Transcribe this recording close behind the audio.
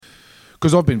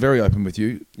Because I've been very open with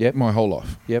you my whole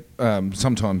life. Yep.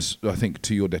 Sometimes, I think,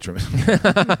 to your detriment.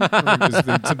 There's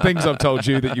been some things I've told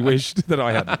you that you wished that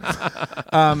I hadn't.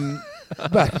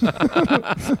 But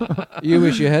You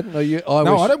wish you hadn't, or you? I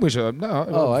no, wish. I don't wish I... No,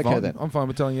 Oh, I'm okay fine. then. I'm fine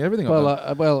with telling you everything Well,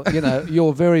 I've done.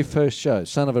 your very first show,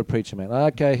 Son of a Preacher Man.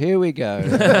 Okay, here we go.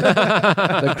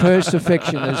 The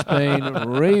crucifixion has been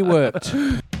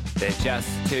reworked. They're just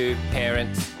two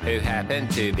parents who happen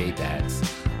to be dads.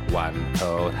 One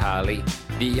called Harley,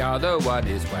 the other one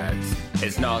is Wads.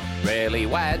 It's not really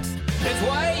Wads, it's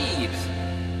Wade!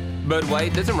 But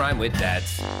Wade doesn't rhyme with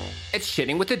dads. It's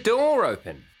shitting with the door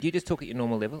open. You just talk at your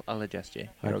normal level. I'll adjust you.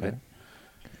 You're all Okay. good.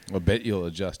 I bet you'll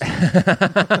adjust. Righto.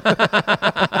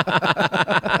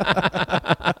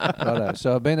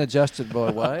 So I've been adjusted by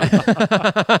Wade.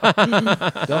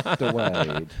 Dr.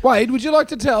 Wade. Wade, would you like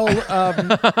to tell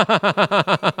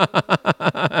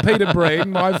Peter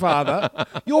Breen, my father,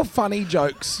 your funny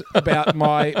jokes about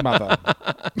my mother?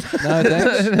 No,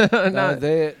 thanks. No,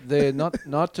 they're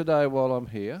not today while I'm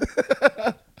here.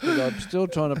 But I'm still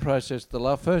trying to process the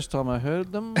love. First time I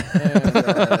heard them, and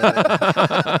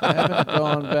I haven't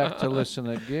gone back to listen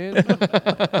again.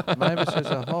 Mavis has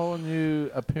a whole new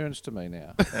appearance to me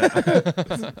now.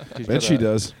 Bet she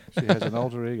does. She has an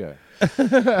alter ego.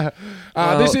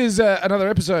 This is another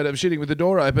episode of Shitting with the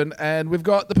Door Open, and we've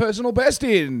got the personal best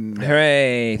in.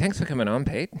 Hooray. Thanks for coming on,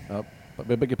 Pete. I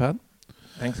beg your pardon?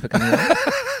 Thanks for coming on.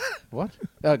 What?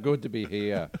 Oh, good to be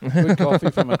here. Good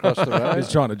coffee from across the road. He's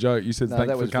trying to joke. You said No, thanks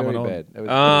that for was coming very on. bad. That was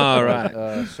Oh, very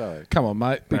right. Sorry. Come on,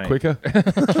 mate. Be Right. quicker.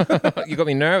 You got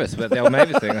me nervous about the old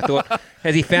Mavis thing. I thought,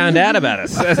 has he found out about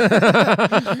us?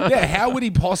 Yeah, how would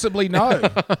he possibly know?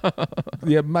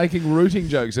 Yeah, making rooting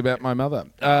jokes about my mother.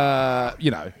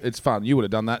 It's fun. You would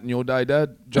have done that in your day,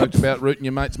 Dad. Joked about rooting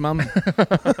your mate's mum.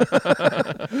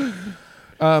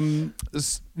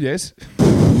 Yes.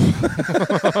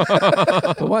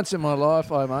 For once in my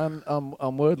life,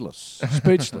 I'm wordless,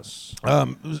 speechless,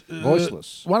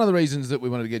 voiceless. One of the reasons that we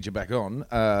wanted to get you back on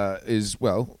is,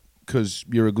 well, because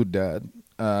you're a good dad.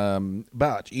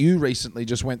 But you recently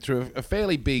just went through a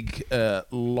fairly big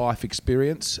life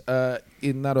experience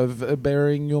in that of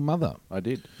burying your mother. I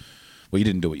did. Well, you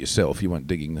didn't do it yourself. You weren't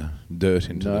digging the dirt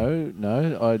into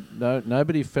No.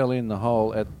 Nobody fell in the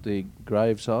hole at the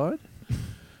graveside.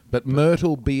 But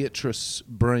Myrtle Beatrice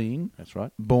Breen, That's right.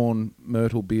 born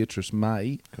Myrtle Beatrice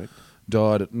May, Correct.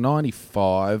 died at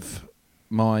 95.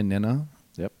 My nana.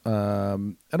 Yep.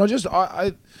 And I just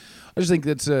think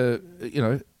that's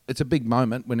it's a big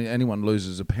moment when anyone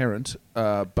loses a parent,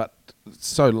 but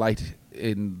so late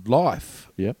in life.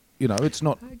 Yep. It's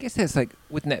not. I guess that's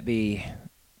wouldn't that be,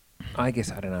 I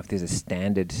don't know if there's a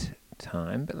standard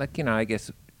time, but I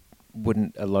guess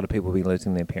wouldn't a lot of people be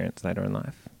losing their parents later in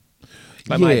life?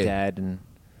 Like my dad and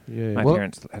my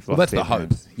parents have lost that's their the hope.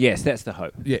 parents. Yes, that's the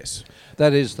hope. Yes.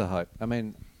 That is the hope. I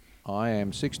mean, I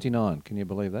am 69. Can you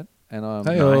believe that? And I'm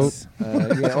Hey-o. Nice.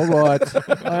 all right.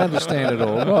 I understand it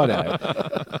all.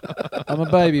 Righto. I'm a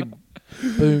baby.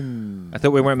 Boom. I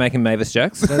thought we weren't making Mavis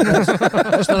jokes.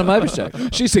 That's not a Mavis joke.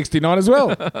 She's 69 as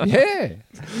well. Yeah.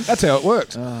 That's how it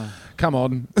works. Come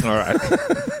on. All right.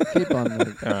 Keep on. All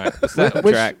right. Stay on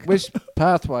track. Which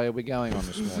pathway are we going on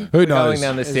this morning? Who We're knows? going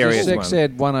down the Is serious this one. Sex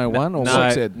Ed 101 or No,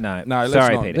 what? Sex Ed. no. No, let's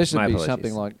Sorry, not. Peter. This would My be apologies.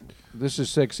 something like, this is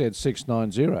Sex Ed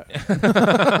 690.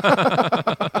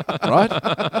 Right?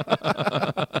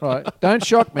 Right. Don't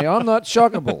shock me. I'm not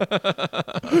shockable.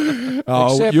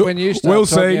 Except when you start we'll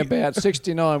talking see. about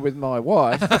 69 with my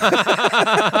wife. Now,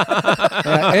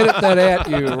 edit that out,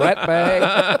 you rat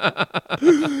bag.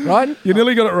 Right? You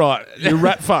nearly got it right. You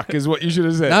rat fuck is what you should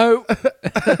have said. No.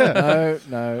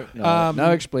 No.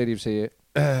 No expletives here.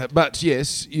 But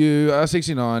yes, you are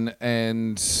 69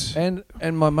 and And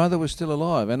my mother was still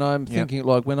alive. And I'm thinking,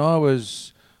 I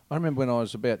remember when I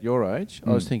was about your age,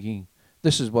 I was thinking,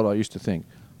 this is what I used to think.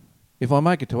 If I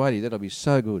make it to 80, that'll be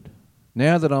so good.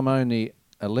 Now that I'm only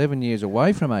 11 years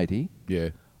away from 80, yeah.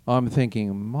 I'm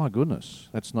thinking, my goodness,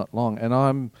 that's not long. And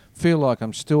I feel like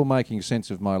I'm still making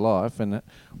sense of my life and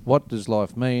what does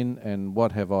life mean and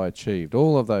what have I achieved?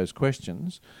 All of those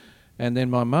questions. And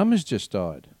then my mum has just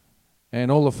died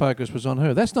and all the focus was on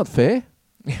her. That's not fair.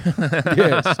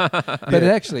 Yes. But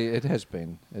it has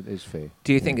been. It is fair.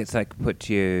 Do you think it's put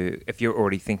you, if you're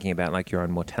already thinking about your own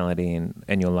mortality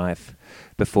and your life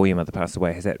before your mother passed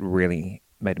away, has that really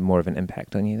made more of an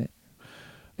impact on you?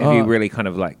 Have you really kind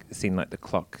of seen the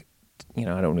clock, I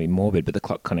don't want to be morbid, but the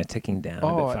clock kind of ticking down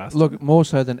a bit faster? Look, more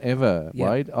so than ever,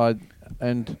 Yeah. Wade.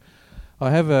 I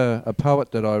have a poet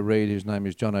that I read. His name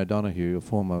is John O'Donoghue, a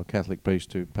former Catholic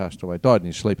priest who passed away. Died in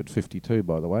his sleep at 52,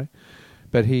 by the way.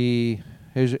 But he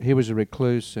was a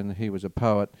recluse and he was a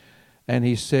poet. And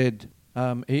he said,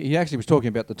 he actually was talking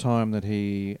about the time that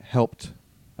he helped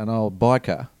an old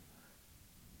biker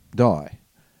die.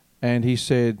 And he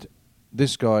said,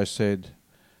 this guy said,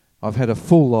 I've had a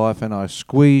full life and I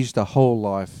squeezed a whole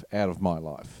life out of my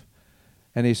life.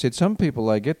 And he said, some people,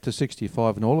 they get to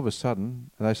 65 and all of a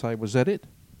sudden they say, was that it?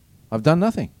 I've done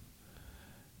nothing.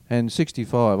 And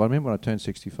 65, I remember when I turned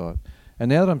 65. And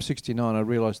now that I'm 69, I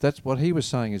realise that's what he was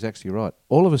saying is actually right.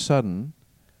 All of a sudden,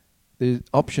 the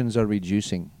options are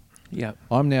reducing. Yeah.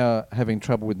 I'm now having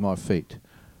trouble with my feet.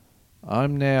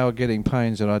 I'm now getting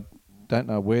pains that I don't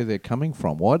know where they're coming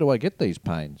from. Why do I get these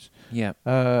pains? Yeah.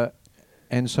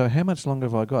 And so how much longer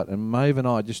have I got? And Maeve and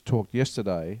I just talked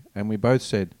yesterday, and we both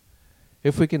said,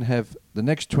 if we can have the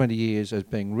next 20 years as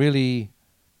being really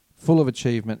full of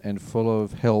achievement and full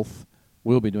of health,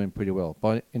 we'll be doing pretty well.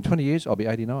 In 20 years, I'll be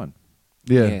 89.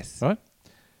 Yeah. Yes. Right?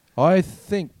 I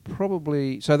think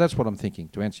probably... So that's what I'm thinking,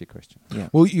 to answer your question. Yeah.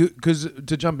 Well, because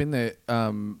to jump in there,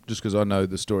 just because I know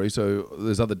the story, so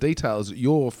there's other details.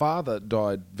 Your father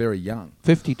died very young.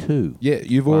 52. Yeah,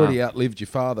 you've Wow. already outlived your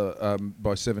father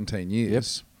by 17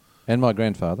 years. And my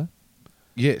grandfather.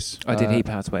 Yes. Oh, did he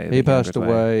pass away? He passed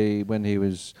away when he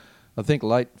was, I think,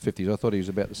 late 50s. I thought he was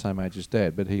about the same age as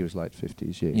Dad, but he was late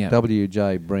 50s, yeah. Yeah.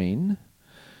 W.J. Breen.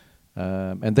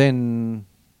 And then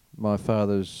my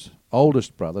father's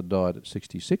oldest brother died at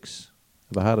 66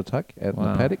 of a heart attack out in the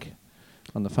Wow. paddock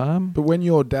on the farm. But when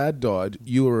your dad died,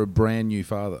 you were a brand new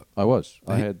father. I was.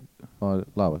 I He- had my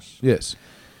Lois. Yes.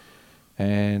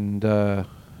 And,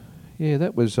 yeah,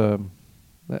 that was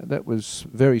that was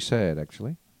very sad,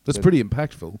 actually. That's But- pretty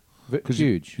impactful. Because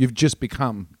huge. You've just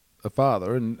become a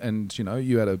father, and you know,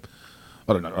 you had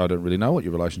I don't really know what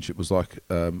your relationship was like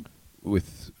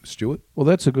with Stuart. Well,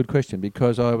 that's a good question,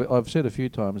 because I've said a few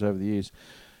times over the years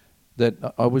that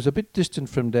I was a bit distant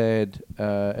from Dad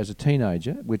as a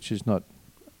teenager, which is not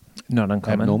Not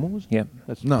uncommon. abnormal, is it? Yeah.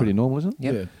 That's No. pretty normal, isn't it?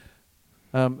 Yep.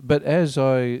 Yeah. But as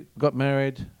I got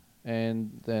married,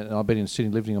 and then I've been in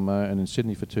Sydney, living on my own in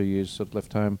Sydney for 2 years, sort of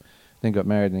left home, then got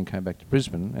married and then came back to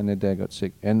Brisbane, and then Dad got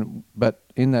sick. But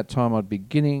in that time, I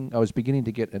was beginning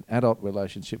to get an adult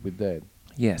relationship with Dad.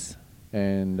 Yes.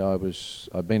 And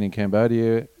I'd been in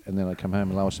Cambodia, and then I come home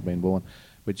and Lois had been born.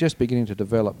 We're just beginning to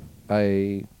develop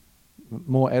a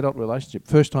more adult relationship,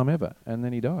 first time ever, and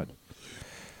then he died.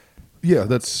 Yeah,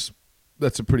 that's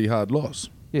a pretty hard loss.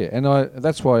 Yeah, and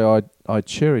that's why I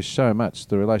cherish so much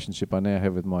the relationship I now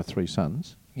have with my 3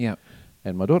 sons Yeah.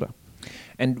 and my daughter.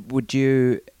 And were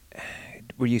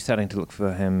you starting to look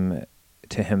to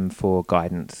him for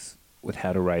guidance with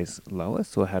how to raise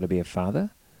Lois or how to be a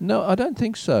father? No, I don't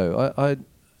think so. I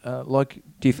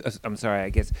Do you? I'm sorry. I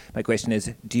guess my question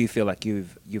is: do you feel like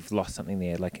you've lost something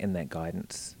there, like in that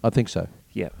guidance? I think so.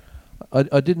 Yeah.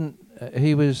 I didn't.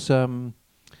 He was a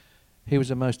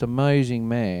most amazing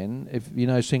man. If you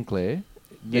know Sinclair,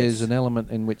 there's Yes. an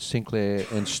element in which Sinclair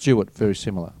and Stuart very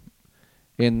similar.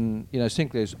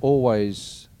 Sinclair's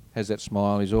always has that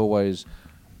smile. He's always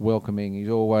welcoming. He's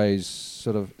always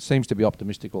sort of seems to be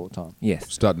optimistic all the time.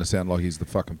 Yes. Starting to sound like he's the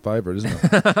fucking favourite, isn't it?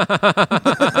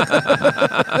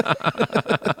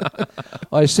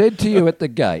 I said to you at the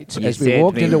gate You as we said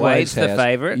walked me, into Wade's Wade's the house,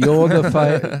 favourite. You're the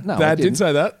favourite. No, I Dad did didn't.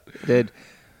 say that.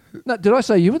 No, did I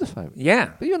say you were the favourite?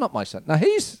 Yeah. But you're not my son. No,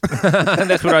 he's. And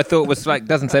that's what I thought was like.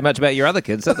 Doesn't say much about your other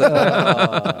kids. Does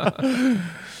it?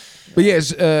 But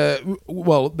yes,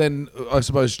 well, then I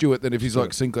suppose Stuart, then if he's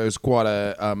like Sinclair, is quite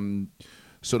a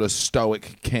sort of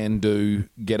stoic, can-do,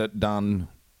 get-it-done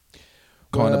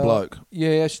kind of bloke.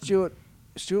 Yeah, Stuart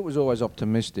was always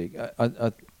optimistic.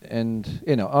 And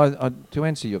to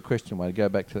answer your question, Wade, go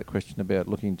back to that question about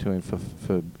looking to him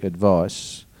for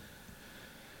advice.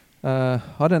 I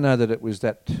don't know that it was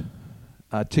that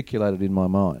articulated in my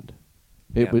mind.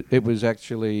 It was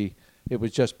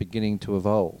just beginning to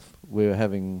evolve. We were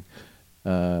having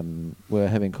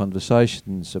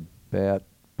conversations about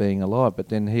being alive, but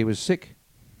then he was sick.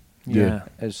 Yeah.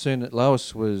 As soon as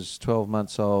Lois was 12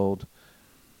 months old,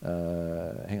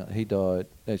 he died.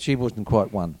 She wasn't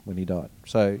quite 1 when he died.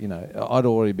 So, I'd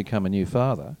already become a new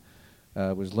father,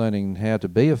 was learning how to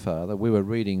be a father. We were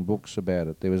reading books about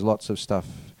it. There was lots of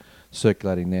stuff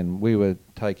circulating then. We were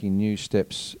taking new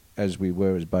steps as we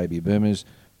were as baby boomers.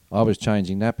 I was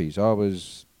changing nappies. I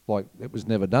was like, it was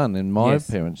never done in my Yes.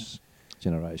 parents'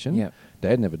 generation. Yeah.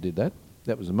 Dad never did that.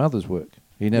 That was the mother's work.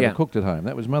 He never Yeah. cooked at home.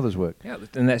 That was mother's work. Yeah.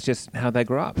 And that's just how they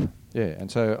grew up. Yeah,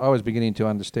 and so I was beginning to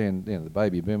understand, the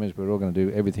baby boomers, we're all going to do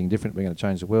everything different. We're going to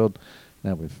change the world.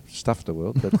 Now we've stuffed the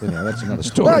world, but that's another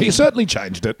story. Well, you certainly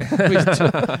changed it.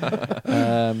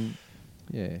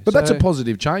 Yeah, But that's a so-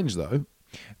 positive change, though.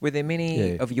 Were there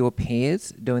many of your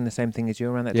peers doing the same thing as you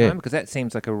around that Yeah. time? Because that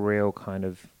seems like a real kind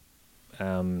of,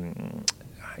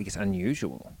 I guess,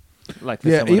 unusual. Like for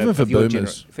Yeah, someone even of for your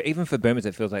boomers. even for boomers,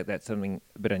 it feels like that's something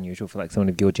a bit unusual for like someone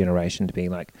of your generation to be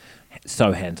like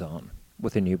so hands-on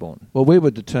with a newborn. Well, we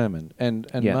were determined, and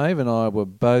Yeah. Maeve and I were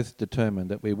both determined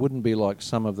that we wouldn't be like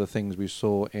some of the things we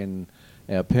saw in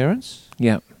our parents,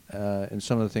 Yeah, and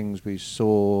some of the things we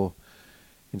saw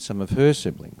in some of her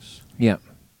siblings. yeah,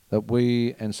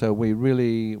 So we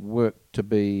really worked to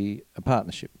be a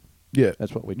partnership. Yeah.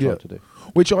 That's what we tried to do.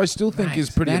 Which I still think Mate, is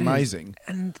pretty that is amazing.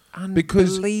 because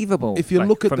Because unbelievable. If you like,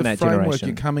 look at from the that framework generation.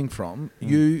 you're coming from,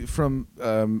 you from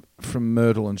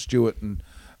Myrtle and Stewart and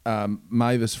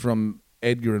Mavis from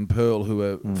Edgar and Pearl, who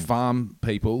are farm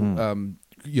people,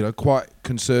 quite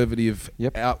conservative,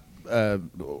 Yep.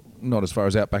 not as far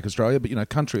as outback Australia, but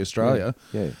country Australia.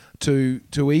 Yeah.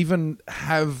 To even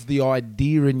have the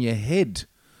idea in your head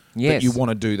Yes. that you want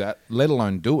to do that, let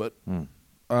alone do it.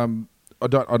 I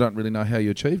don't really know how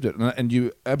you achieved it, and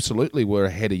you absolutely were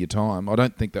ahead of your time. I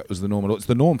don't think that was the norm at all. It's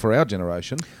the norm for our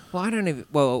generation.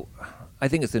 Well, I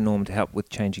think it's the norm to help with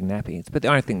changing nappies, but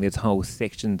I think there's whole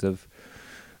sections of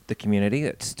the community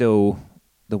that's still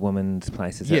the woman's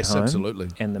place is Yes, at home, absolutely.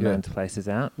 and the Yeah. man's place is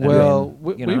out. And Well,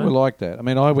 then, we were like that. I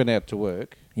mean, I went out to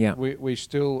work. Yeah. We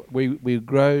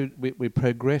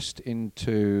progressed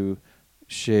into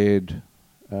shared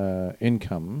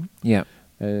income. yeah,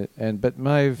 But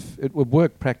Maeve, it would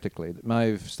work practically.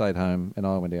 Maeve stayed home and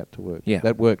I went out to work. Yeah.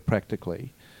 That worked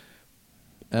practically.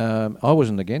 I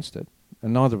wasn't against it,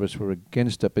 and neither of us were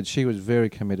against it, but she was very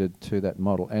committed to that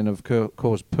model. And of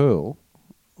course, Pearl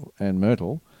and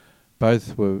Myrtle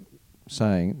both were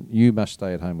saying, you must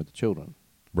stay at home with the children.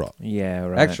 Right. yeah,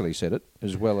 right. Actually said it,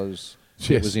 as well as it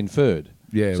Yes. was inferred.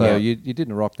 Yeah. So right. you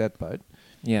didn't rock that boat.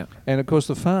 yeah, And of course,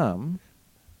 the farm,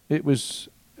 that was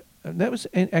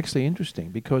actually interesting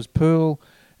because Pearl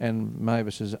and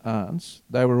Mavis's aunts,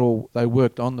 they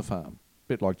worked on the farm, a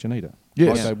bit like Janita. Yes.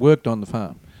 Like Yeah. they worked on the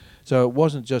farm. So it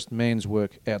wasn't just men's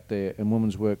work out there and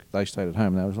women's work, they stayed at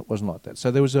home. It wasn't like that.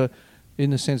 So there was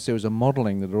in a sense, there was a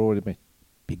modelling that had already been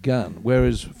begun.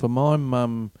 Whereas for my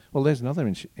mum, well, there's another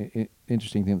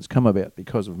interesting thing that's come about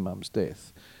because of Mum's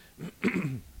death.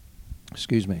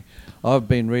 Excuse me. I've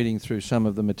been reading through some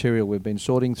of the material we've been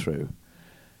sorting through,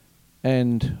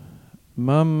 and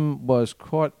Mum was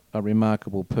quite a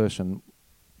remarkable person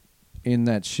in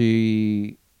that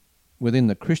she, within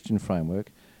the Christian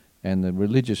framework and the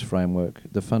religious framework,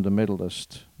 the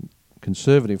fundamentalist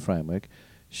conservative framework,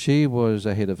 she was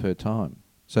ahead of her time.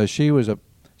 So she was a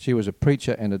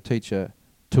preacher and a teacher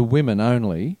to women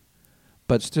only,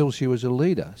 but still she was a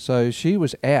leader. So she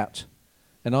was out.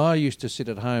 And I used to sit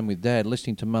at home with Dad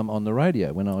listening to Mum on the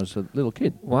radio when I was a little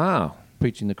kid, wow,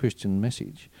 preaching the Christian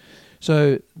message.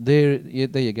 So there you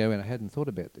go, and I hadn't thought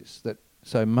about this.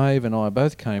 So Maeve and I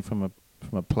both came from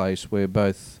a place where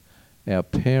both our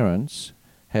parents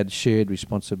had shared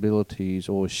responsibilities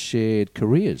or shared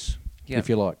careers, Yeah. if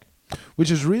you like.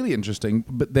 Which is really interesting.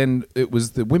 But then it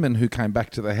was the women who came back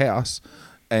to the house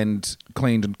and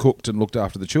cleaned and cooked and looked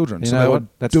after the children. You know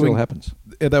what? That still happens.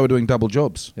 They were doing double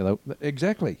jobs. Yeah,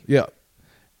 exactly. Yeah.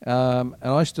 And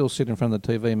I still sit in front of the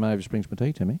TV and Maeve brings my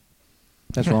tea to me.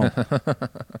 That's wrong.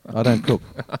 I don't cook.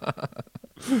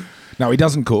 No, he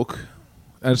doesn't cook,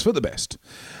 and it's for the best.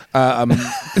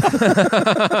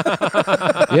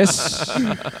 Yes.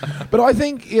 But I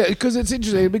think, because it's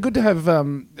interesting, it'd be good to have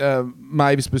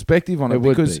Maeve's perspective on it, It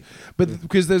would because, be.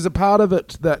 because there's a part of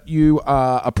it that you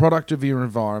are a product of your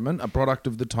environment, a product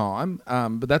of the time,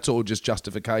 but that's all just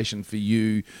justification for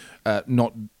you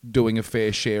not doing a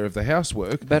fair share of the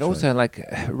housework. but also like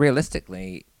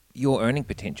realistically, your earning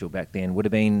potential back then would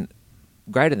have been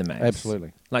greater than Maeve's.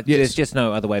 Absolutely. Like Yes. there's just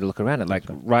no other way to look around it. Like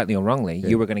rightly or wrongly, Yeah.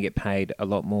 you were going to get paid a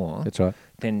lot more. That's right.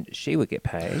 Than she would get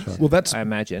paid. Well, that's- I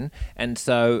imagine, and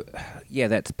so yeah,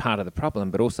 that's part of the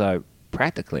problem. But also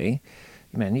practically,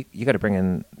 man, you got to bring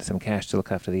in some cash to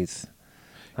look after these.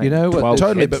 You know what, 12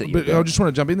 Totally, kids that but you've got. I just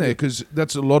want to jump in there because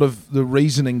that's a lot of the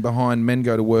reasoning behind men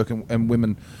go to work and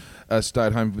women stay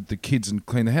at home with the kids and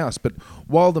clean the house. But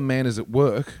while the man is at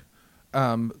work,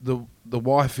 the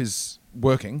wife is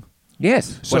working.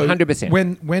 Yes, So 100%.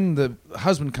 when the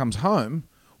husband comes home,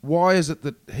 why is it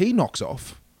that he knocks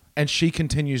off and she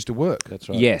continues to work? That's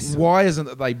right. Yes. Why isn't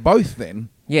it they both then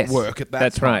Yes, work at that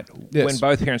That's time? right. Yes. When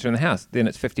both parents are in the house, then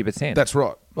it's 50%. That's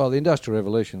right. Well, the Industrial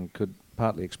Revolution could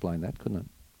partly explain that, couldn't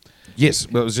it? Yes,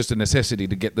 well, it was just a necessity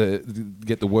to get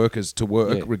the workers to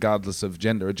work, Yeah. regardless of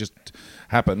gender. It just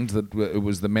happened that it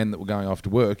was the men that were going off to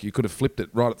work. You could have flipped it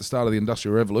right at the start of the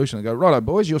Industrial Revolution and go, righto,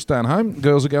 boys, you're staying home.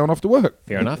 Girls are going off to work.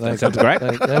 Fair enough. They That sounds could- great.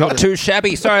 they Not would've- too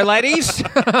shabby. Sorry, ladies.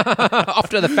 Off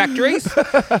to the factories.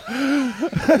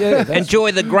 Yeah, that's-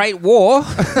 Enjoy the Great War.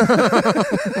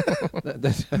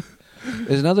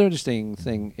 There's another interesting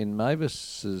thing in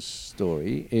Mavis's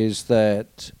story is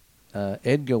that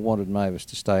Edgar wanted Mavis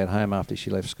to stay at home after she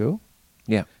left school,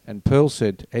 Yeah. and Pearl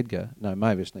said to Edgar, "No,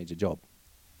 Mavis needs a job."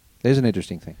 There's an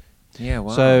interesting thing. Yeah.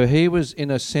 Wow. So he was,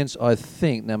 in a sense, I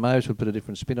think. Now Mavis would put a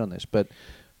different spin on this, but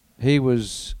he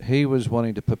was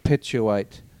wanting to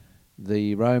perpetuate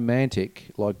the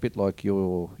romantic, bit like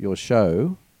your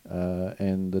show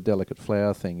and the delicate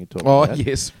flower thing you talked Oh, about.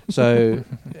 yes. So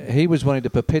he was wanting to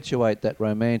perpetuate that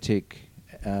romantic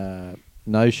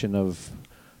notion of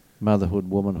motherhood,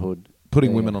 womanhood,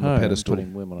 Putting being women at on the home, pedestal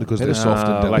putting women on because the they're pedestal. soft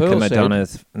and like delicate. the Pearl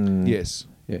said- Madonnas. Yes.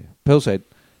 Yeah. Pearl said,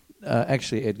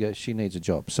 actually, Edgar, she needs a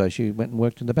job, so she went and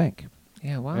worked in the bank.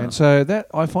 Yeah. Wow. And so that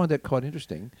I find that quite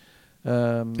interesting.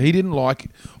 He didn't like,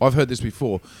 I've heard this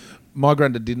before, my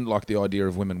granddad didn't like the idea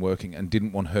of women working and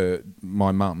didn't want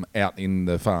my mum, out in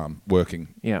the farm working.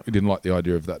 Yeah. He didn't like the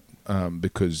idea of that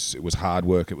because it was hard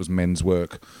work, it was men's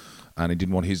work, and he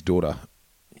didn't want his daughter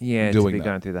yeah. doing to be that.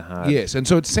 going through the hard. Yes, and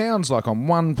so it sounds like on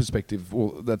one perspective,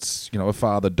 well, that's a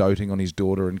father doting on his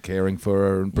daughter and caring for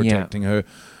her and protecting her,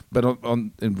 but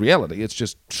in reality, it's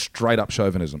just straight up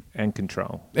chauvinism And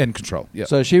control. and control. Yeah,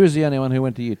 So she was the only one who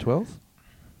went to year 12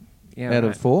 Yeah. out right.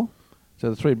 of 4. So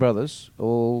the 3 brothers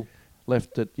all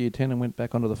left at year 10 and went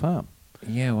back onto the farm.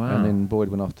 Yeah. Wow. And then Boyd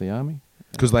went off to the army.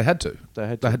 because they had to. They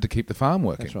had They had to keep the farm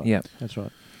working. That's right. Yeah. That's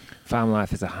right. Farm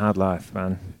life is a hard life,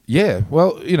 man. Yeah,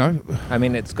 well, I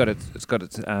mean, it's got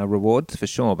its rewards for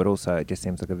sure, but also it just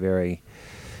seems like a very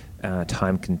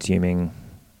time-consuming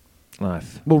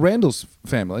life. well, Randall's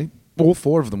family, all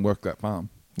 4 of them worked that farm.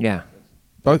 Yeah.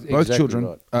 Both Exactly children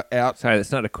right. are out. So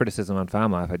it's not a criticism on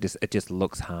farm life. It just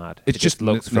looks hard. It's It just just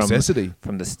looks necessity.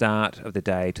 from the start of the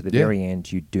day to the Yeah. very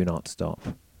end. You do not stop.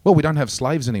 Well, we don't have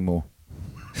slaves anymore.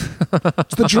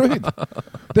 It's the truth.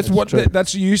 That's what true.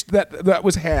 that's used. That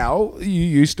was how you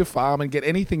used to farm and get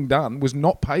anything done, was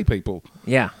not pay people.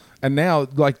 Yeah. And now,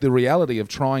 like, the reality of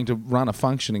trying to run a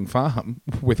functioning farm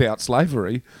without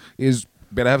slavery is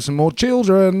better have some more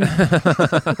children.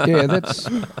 Yeah, that's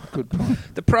a good point.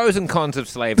 The pros and cons of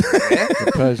slavery. Yeah?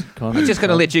 The pros and cons. I'm just going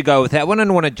to let you go with that one. I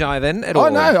don't want to jive in at all. I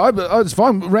know. It's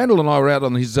fine. Randall and I were out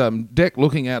on his deck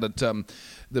looking out at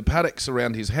the paddocks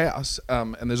around his house,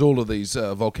 and there's all of these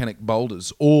volcanic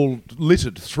boulders all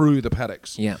littered through the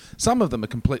paddocks. Yeah. Some of them are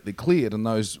completely cleared, and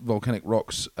those volcanic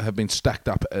rocks have been stacked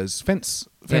up as fences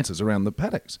around the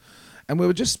paddocks. And we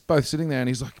were just both sitting there, and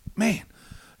he's like, man,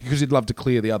 because he'd love to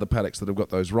clear the other paddocks that have got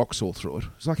those rocks all through it.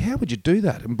 He's like, how would you do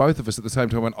that? And both of us at the same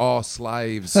time went, oh,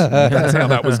 slaves. That's how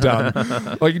that was done.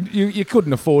 Like, you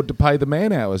couldn't afford to pay the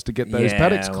man hours to get those Yeah,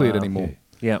 paddocks cleared well, anymore.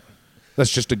 Yeah.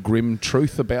 That's just a grim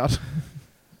truth about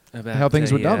About how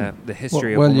things were done. The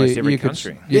history Well, of almost you every could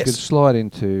country. You Yes. could slide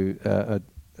into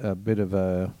a bit of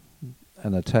an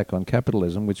attack on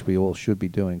capitalism, which we all should be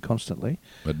doing constantly,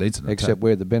 It needs an except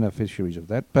we're the beneficiaries of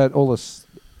that. But all this,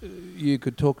 you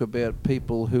could talk about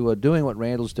people who are doing what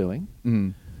Randall's doing,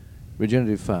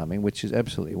 regenerative farming, which is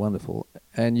absolutely wonderful.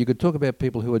 And you could talk about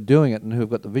people who are doing it and who have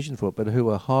got the vision for it, but who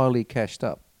are highly cashed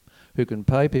up, who can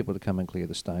pay people to come and clear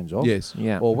the stones off. Yes.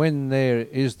 Yeah. Or when there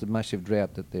is the massive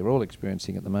drought that they're all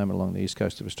experiencing at the moment along the east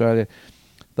coast of Australia,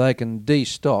 they can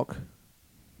de-stock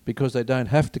because they don't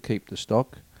have to keep the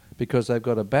stock because they've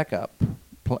got a backup.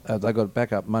 They've got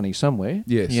backup money somewhere.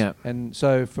 Yes. Yeah. And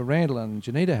so for Randall and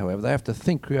Janita, however, they have to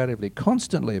think creatively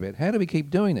constantly about how do we keep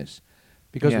doing this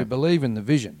because Yeah. we believe in the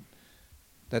vision.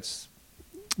 That's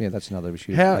another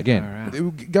issue How, again.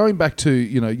 Alright. Going back to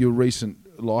your recent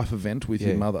life event with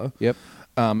your Yeah. mother, Yep.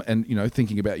 and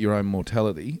thinking about your own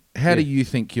mortality, how do Yeah. you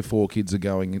think your 4 kids are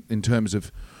going in terms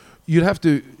of? You'd have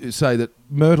to say that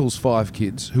Myrtle's 5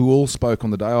 kids, who all spoke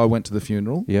on the day I went to the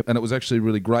funeral, Yep. and it was actually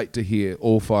really great to hear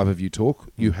all 5 of you talk.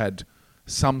 You had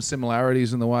some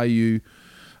similarities in the way you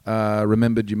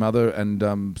remembered your mother, and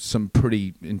some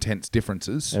pretty intense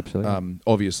differences. Absolutely.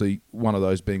 Obviously, one of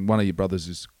those being one of your brothers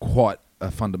is quite a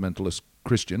fundamentalist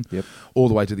Christian, Yep. all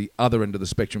the way to the other end of the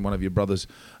spectrum. One of your brothers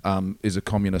is a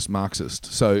communist Marxist.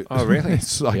 So, Oh, really?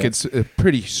 it's like Yeah. it's a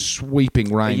pretty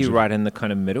sweeping Are range. you of- right in the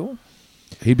kind of middle?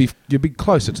 You'd be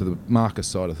closer to the Marcus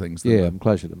side of things. Than Yeah, the- I'm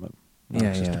closer to my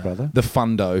Yeah, sister yeah. brother. the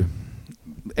fundo.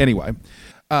 Anyway,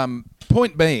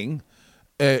 point being,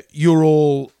 you're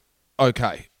all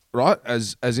okay, right?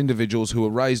 As individuals who were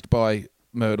raised by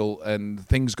Myrtle, and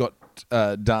things got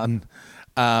not done.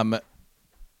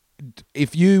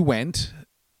 If you went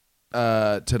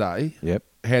today, Yep.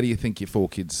 how do you think your 4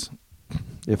 kids?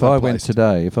 If are I went placed?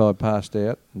 today, if I passed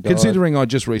out, and died, Considering I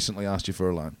just recently asked you for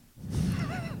a loan.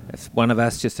 If one of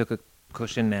us just took a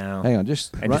cushion now. hang on,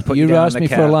 just And just put you you down on asked the me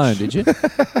for a couch. loan, did you?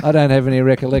 I don't have any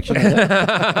recollection of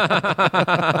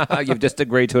that. You've just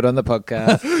agreed to it on the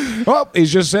podcast. Oh,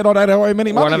 he's just said I don't owe him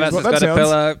any money. One of is us what has that got a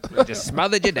sounds. pillow, just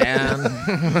smothered you down.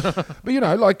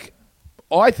 But, like,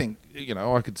 I think,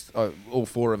 I could. All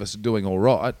 4 of us are doing all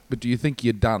right. But do you think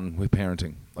you're done with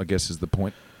parenting? I guess is the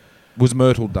point. Was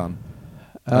Myrtle done?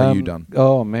 Are you done?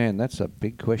 Oh man, that's a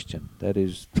big question. That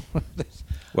is.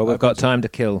 Well, we've got time to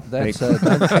kill. That's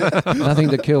nothing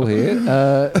to kill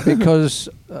here because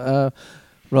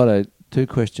righto. 2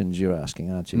 questions you're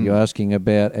asking, aren't you? Mm. You're asking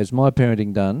about has my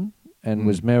parenting done and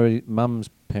was Mum's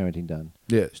parenting done?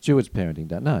 Yeah. Stuart's parenting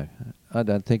done? No, I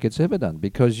don't think it's ever done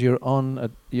because you're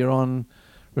on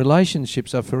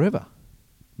relationships are forever.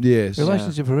 Yes.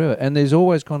 Relationships are forever, and there's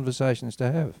always conversations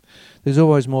to have. There's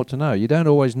always more to know. You don't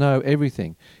always know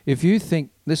everything. If you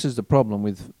think this is the problem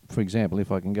with, for example,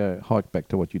 if I can go hike back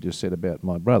to what you just said about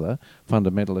my brother,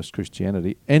 fundamentalist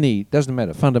Christianity, doesn't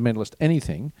matter, fundamentalist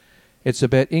anything, it's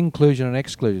about inclusion and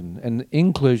exclusion, and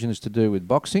inclusion is to do with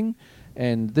boxing,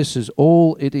 and this is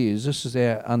all it is. This is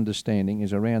our understanding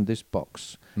is around this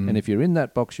box, and if you're in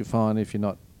that box, you're fine. If you're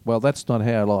not, well, that's not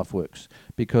how life works,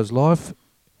 because life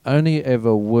only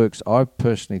ever works, I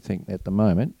personally think at the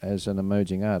moment, as an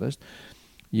emerging artist,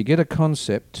 you get a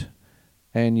concept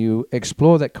and you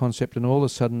explore that concept and all of a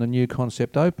sudden a new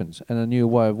concept opens and a new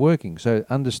way of working. So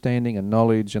understanding and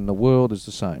knowledge and the world is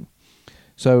the same.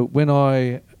 So when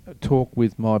I talk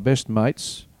with my best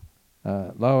mates,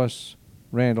 Lois,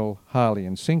 Randall, Harley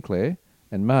and Sinclair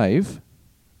and Maeve,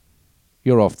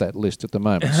 you're off that list at the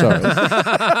moment, sorry.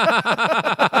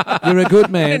 You're a good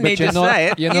man, but you're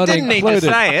not. You're not didn't included. need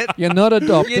to say it. You're not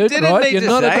adopted, You didn't right? need You're to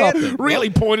not say it. adopted.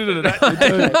 Really pointed it at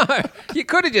you. No, you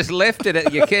could have just left it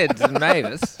at your kids and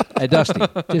Mavis. Hey, Dusty,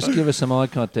 just give us some eye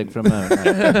contact for a moment,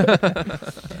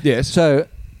 mate. Yes. So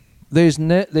there's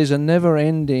a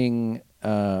never-ending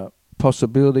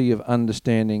possibility of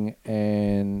understanding,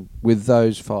 and with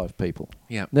those 5 people,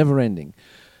 Yeah. never-ending.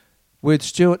 With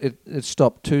Stuart, it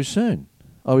stopped too soon.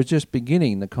 I was just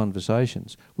beginning the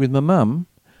conversations. With my mum,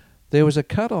 there was a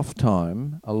cut-off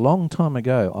time a long time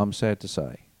ago, I'm sad to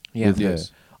say, Yeah. with Yes.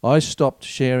 her. I stopped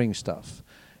sharing stuff,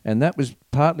 and that was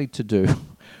partly to do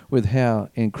with how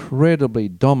incredibly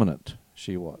dominant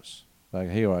she was.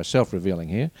 Like here I self-revealing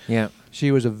here. Yeah.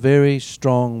 She was a very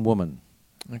strong woman,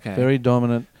 Okay. very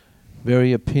dominant,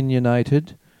 very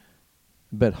opinionated,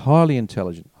 but highly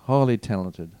intelligent, highly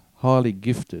talented, highly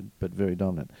gifted, but very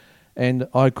dominant. And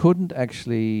I couldn't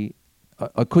actually,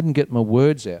 I couldn't get my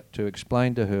words out to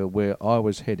explain to her where I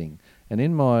was heading. And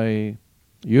in my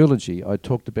eulogy, I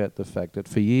talked about the fact that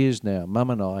for years now, Mum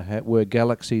and I were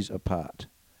galaxies apart.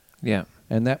 Yeah.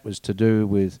 And that was to do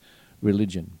with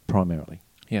religion primarily.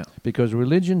 Yeah. Because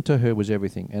religion to her was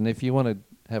everything. And if you want to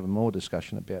have a more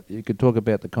discussion about it, you could talk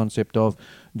about the concept of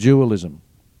dualism.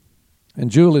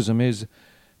 And dualism is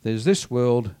there's this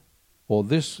world or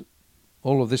this,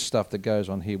 all of this stuff that goes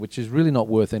on here, which is really not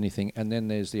worth anything, and then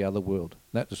there's the other world.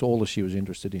 That was all that she was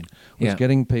interested in, was Yeah.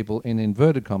 getting people, in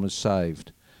inverted commas,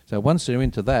 saved. So once they're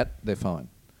into that, they're fine.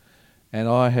 And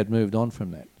I had moved on from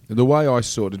that. The way I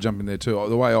saw, to jump in there too,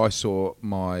 the way I saw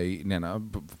my Nana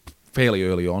fairly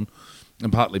early on,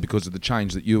 and partly because of the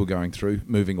change that you were going through,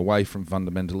 moving away from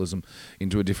fundamentalism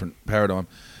into a different paradigm,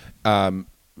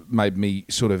 made me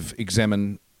sort of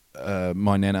examine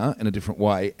my Nana in a different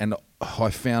way, and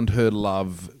I found her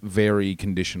love very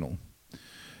conditional.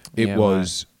 It Yeah,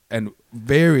 was, and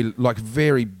very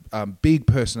big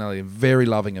personality, and very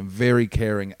loving and very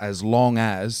caring, as long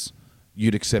as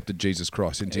you'd accepted Jesus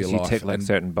Christ into As your you life. tick like And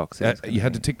certain boxes. you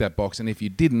had to tick that box, and if you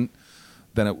didn't,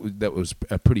 then that was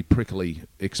a pretty prickly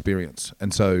experience.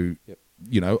 And so,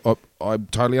 I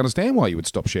totally understand why you would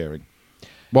stop sharing.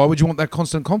 Why would you want that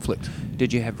constant conflict?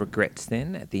 Did you have regrets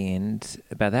then at the end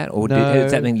about that? Or No.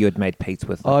 is that something you had made peace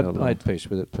with? I like, all made along? peace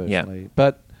with it personally.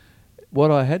 But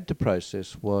what I had to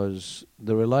process was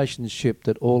the relationship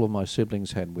that all of my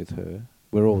siblings had with her.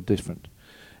 We're all different.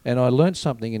 And I learnt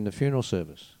something in the funeral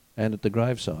service and at the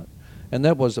gravesite. And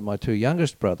that was that my 2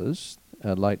 youngest brothers,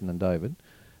 Leighton and David,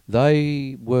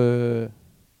 they were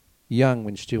young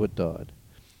when Stuart died.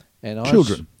 And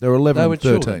Children. They were 11 they were and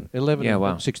 13. children, 11 Yeah, and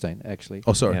wow. 16 actually.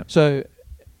 Oh, sorry. Yeah. So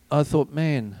I thought,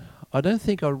 man, I don't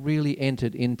think I really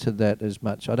entered into that as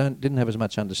much. I didn't have as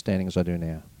much understanding as I do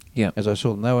now. Yeah. As I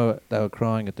saw them, they were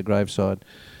crying at the graveside.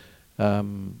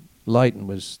 Leighton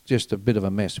was just a bit of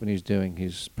a mess when he was doing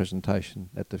his presentation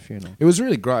at the funeral. It was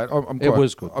really great. It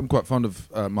was good. I'm quite fond of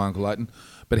my Uncle Leighton,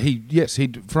 but he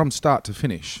from start to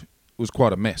finish was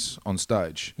quite a mess on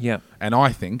stage. Yeah. And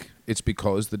I think it's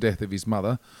because the death of his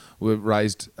mother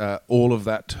raised all of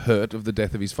that hurt of the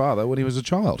death of his father when he was a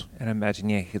child. And I imagine,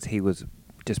 because he was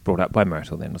just brought up by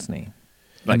Myrtle then, wasn't he?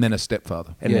 And then a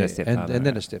stepfather. And then a stepfather. And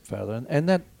then a stepfather. And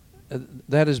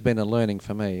that has been a learning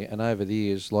for me. And over the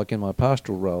years, like in my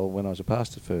pastoral role, when I was a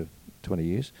pastor for 20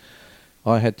 years,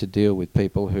 I had to deal with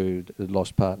people who had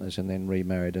lost partners and then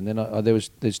remarried. And then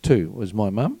there's two. It was my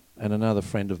mum and another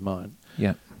friend of mine.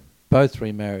 Yeah. Both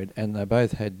remarried, and they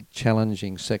both had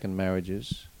challenging second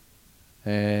marriages.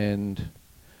 And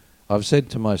I've said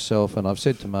to myself, and I've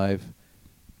said to Maeve,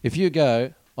 if you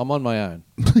go, I'm on my own.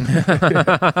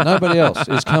 Nobody else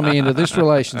is coming into this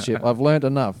relationship. I've learnt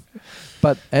enough.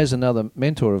 But as another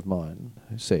mentor of mine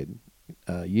said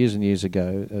years and years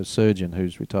ago, a surgeon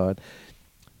who's retired,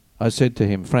 I said to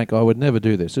him, Frank, I would never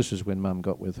do this. This is when Mum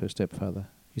got with her stepfather.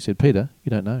 He said, Peter, you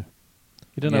don't know.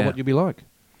 You don't know what you'll be like.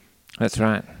 That's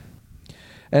right.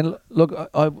 And look,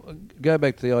 I go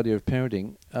back to the idea of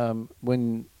parenting.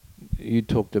 When you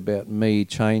talked about me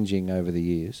changing over the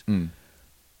years,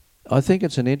 I think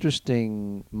it's an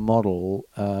interesting model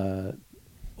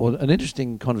or an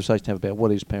interesting conversation to have about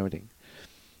what is parenting.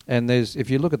 And if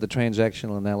you look at the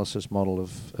transactional analysis model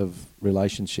of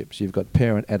relationships, you've got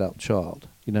parent, adult, child.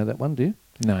 You know that one, do you?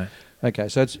 No. Okay,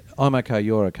 so it's I'm okay,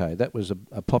 you're okay. That was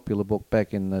a popular book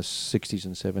back in the 60s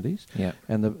and 70s. Yeah.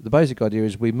 And the basic idea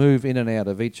is we move in and out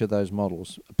of each of those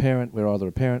models. A parent, we're either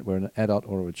a parent, we're an adult,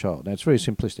 or a child. Now, it's very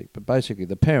simplistic, but basically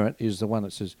the parent is the one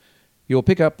that says, you'll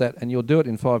pick up that and you'll do it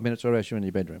in 5 minutes or else you're in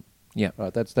your bedroom. Yeah.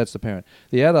 Right, that's the parent.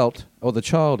 The adult, or the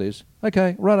child is,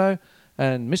 okay, righto,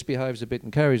 and misbehaves a bit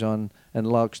and carries on and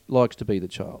likes to be the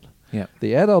child. Yeah.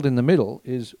 The adult in the middle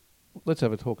is, let's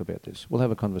have a talk about this. We'll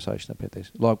have a conversation about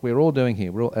this. Like we're all doing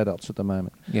here. We're all adults at the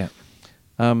moment. Yeah.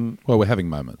 Well, we're having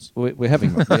moments. We're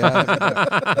having we're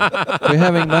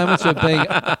having moments of being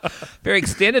Very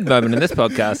extended moment in this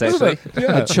podcast, actually.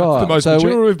 a child. The most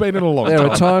mature we've been in a long time. There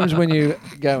are times when you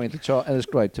go into child, and it's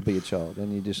great to be a child,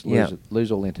 and you just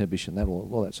lose all inhibition,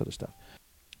 all that sort of stuff.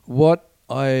 What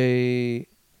I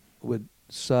would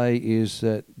say is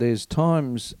that there's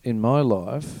times in my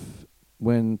life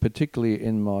when, particularly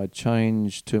in my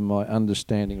change to my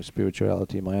understanding of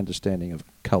spirituality, my understanding of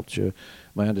culture,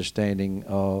 my understanding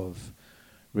of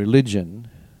religion,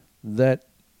 that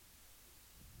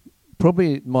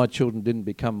probably my children didn't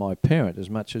become my parent as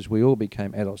much as we all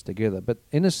became adults together. But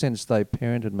in a sense, they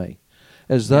parented me.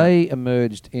 As they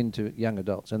emerged into young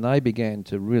adults and they began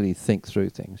to really think through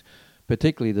things,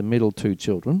 particularly the middle two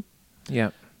children.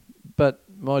 Yeah. But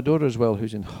my daughter as well,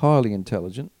 who's highly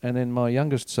intelligent, and then my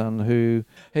youngest son,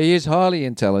 he is highly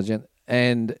intelligent,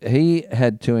 and he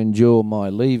had to endure my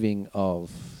leaving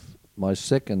of my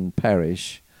second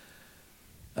parish.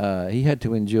 He had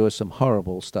to endure some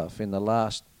horrible stuff in the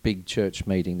last big church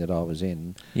meeting that I was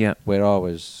in, where I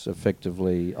was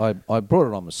effectively, I brought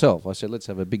it on myself. I said, let's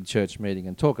have a big church meeting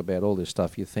and talk about all this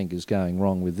stuff you think is going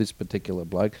wrong with this particular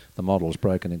bloke. The model's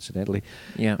broken, incidentally.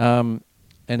 Yeah.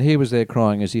 And he was there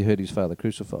crying as he heard his father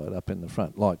crucified up in the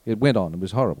front. Like, it went on. It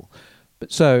was horrible.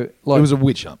 But so, like, it was a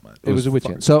witch hunt, mate. It was a witch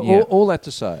hunt. So all that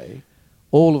to say,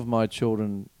 all of my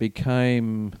children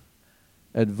became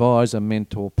advisor,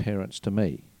 mentor, parents to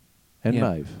me and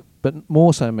Maeve, but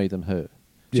more so me than her.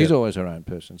 She's always her own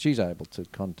person. She's able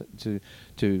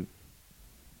to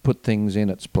put things in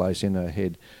its place in her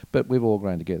head, but we've all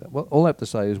grown together. Well, all I have to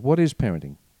say is, what is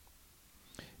parenting?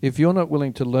 If you're not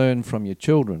willing to learn from your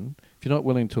children, if you're not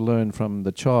willing to learn from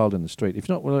the child in the street, if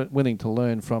you're not willing to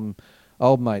learn from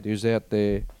old mate who's out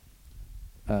there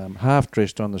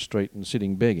half-dressed on the street and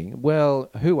sitting begging, well,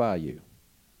 who are you?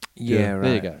 Yeah, right.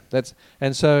 There you go.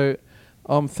 And so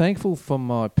I'm thankful for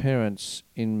my parents'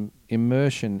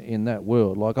 immersion in that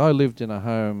world. Like, I lived in a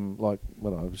home, like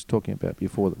what I was talking about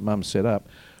before that Mum set up,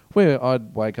 where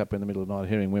I'd wake up in the middle of the night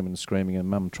hearing women screaming and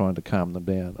Mum trying to calm them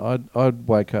down. I'd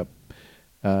wake up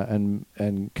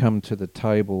and come to the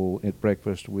table at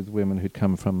breakfast with women who'd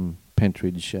come from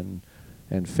Pentridge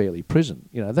and Fairley Prison.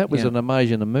 You know, that was an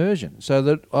amazing immersion. So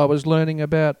that I was learning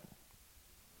about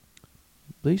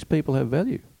these people have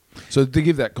value. So to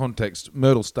give that context,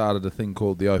 Myrtle started a thing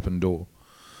called the Open Door,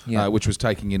 which was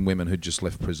taking in women who'd just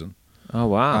left prison. Oh,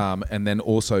 wow. And then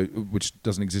also, which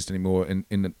doesn't exist anymore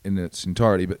in its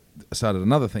entirety, but started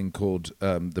another thing called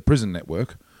the Prison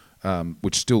Network,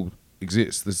 which still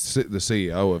exists. The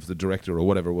CEO of the director or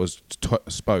whatever it was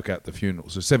spoke at the funeral.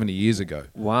 So 70 years ago.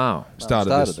 Wow. Started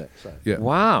this. that. So. Yeah.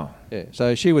 Wow. Yeah.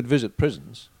 So she would visit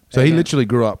prisons. So he literally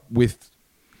grew up with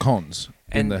cons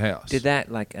in the house. Did that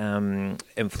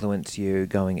influence you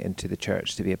going into the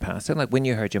church to be a pastor? Like when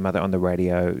you heard your mother on the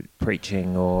radio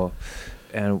preaching, or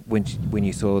when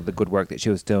you saw the good work that she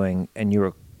was doing, and you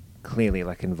were clearly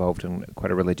involved in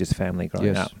quite a religious family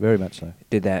growing up. Yes, very much so.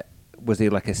 Was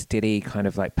there a steady kind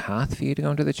of path for you to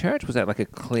go into the church? Was that a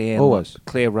clear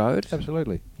road?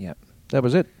 Absolutely. Yep. That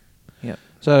was it. Yep.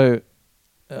 So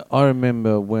I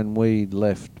remember when we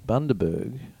left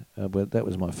Bundaberg, that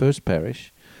was my first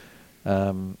parish,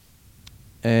 and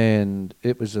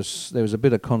there was a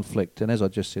bit of conflict, and as I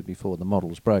just said before, the model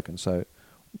was broken. So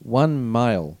one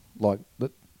male,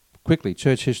 quickly,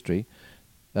 church history,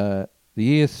 the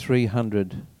year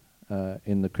 300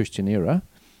 in the Christian era,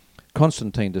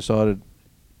 Constantine decided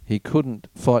he couldn't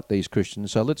fight these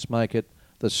Christians, so let's make it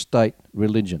the state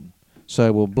religion.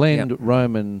 So we'll blend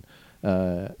Roman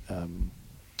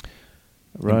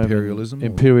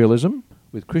imperialism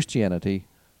with Christianity.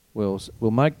 We'll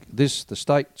make this the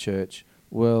state church.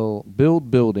 We'll build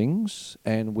buildings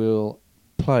and we'll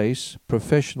place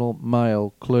professional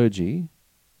male clergy,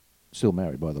 still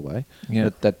married by the way. Yeah.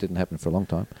 That didn't happen for a long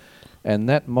time. And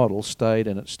that model stayed,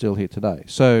 and it's still here today.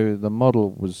 So the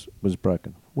model was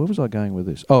broken. Where was I going with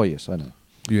this? Oh, yes, I know.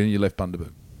 You left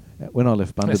Bundaberg. When I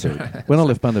left Bundaberg. I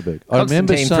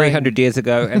remember Constantine, saying 300 years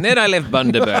ago, and then I left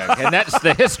Bundaberg, and that's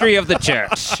the history of the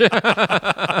church.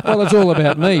 Well, it's all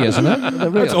about me, isn't it? Really.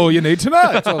 That's all you need to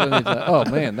know. That's all I need to know. Oh,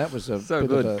 man, that was a So bit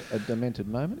good. of a demented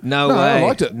moment. No No, way. I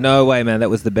liked it. No way, man. That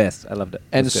was the best. I loved it.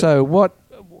 And It was good. so what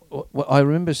I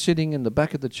remember sitting in the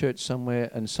back of the church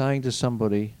somewhere and saying to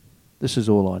somebody, this is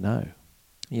all I know.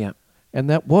 Yeah. And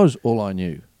that was all I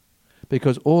knew.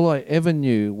 Because all I ever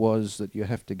knew was that you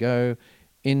have to go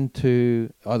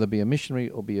into either be a missionary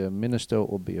or be a minister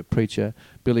or be a preacher.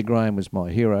 Billy Graham was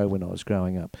my hero when I was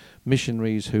growing up.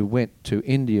 Missionaries who went to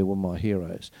India were my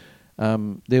heroes.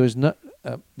 There's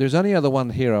only other one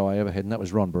hero I ever had, and that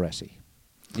was Ron Barassi.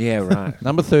 Yeah, right.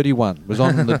 Number 31 was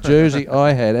on the jersey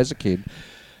I had as a kid.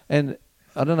 And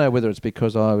I don't know whether it's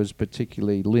because I was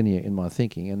particularly linear in my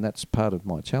thinking, and that's part of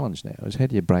my challenge now, is how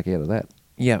do you break out of that?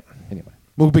 Yeah. Anyway.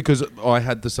 Well, because I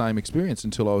had the same experience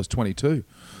until I was 22.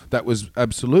 That was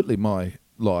absolutely my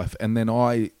life. And then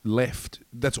I left.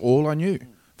 That's all I knew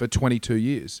for 22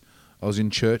 years. I was in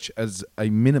church as a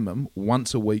minimum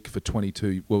once a week for 20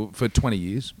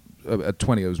 years. At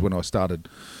 20 was when I started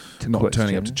not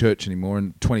turning up to church anymore,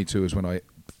 and 22 is when I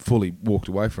fully walked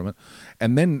away from it.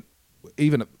 And then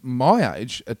even at my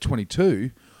age, at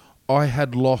 22, I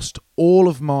had lost all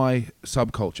of my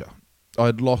subculture. I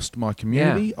had lost my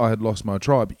community. I had lost my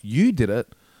tribe. You did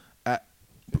it at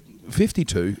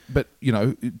 52, but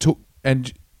it took,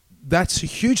 and that's a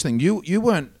huge thing. You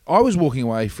weren't. I was walking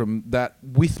away from that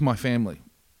with my family.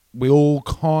 We all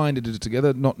kind of did it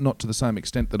together, not to the same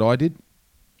extent that I did,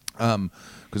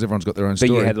 because everyone's got their own story.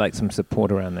 But you had some support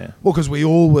around there. Well, because we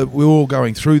were all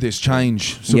going through this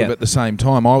change sort of at the same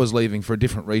time. I was leaving for a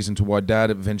different reason to why Dad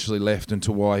eventually left and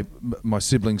to why my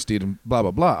siblings did, and blah,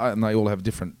 blah, blah. And they all have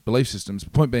different belief systems.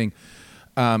 Point being,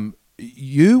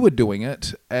 you were doing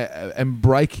it and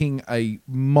breaking a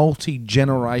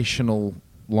multi-generational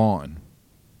line.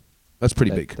 That's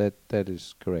pretty big. That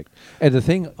is correct. And the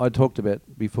thing I talked about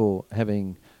before,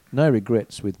 having no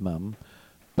regrets with Mum,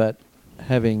 but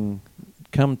having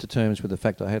come to terms with the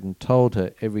fact I hadn't told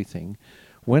her everything,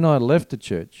 when I left the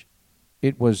church,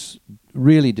 it was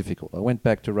really difficult. I went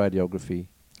back to radiography.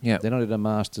 Yeah. Then I did a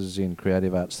master's in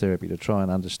creative arts therapy to try and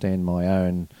understand my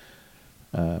own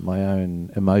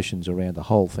emotions around the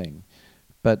whole thing.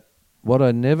 But what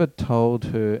I never told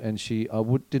her, and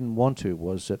didn't want to,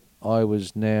 was that I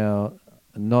was now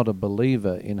not a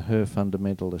believer in her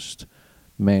fundamentalist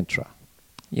mantra.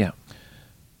 Yeah.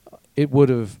 It would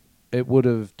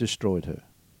have destroyed her.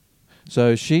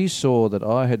 So she saw that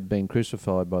I had been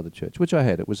crucified by the church, which I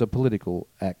had. It was a political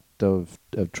act of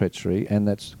treachery, and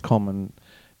that's common.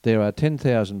 There are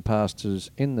 10,000 pastors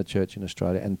in the church in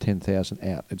Australia and 10,000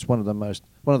 out. It's one of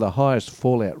the highest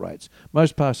fallout rates.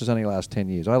 Most pastors only last 10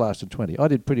 years. I lasted 20. I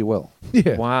did pretty well.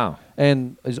 Yeah. Wow.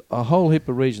 And there's a whole heap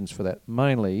of reasons for that.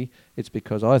 Mainly, it's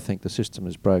because I think the system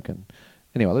is broken.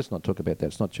 Anyway, let's not talk about that.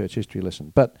 It's not church history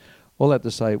lesson. But all that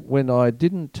to say, when I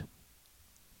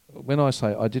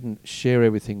say I didn't share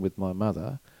everything with my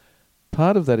mother,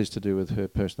 part of that is to do with her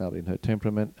personality and her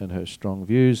temperament and her strong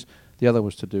views. The other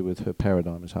was to do with her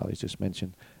paradigm, as Harley's just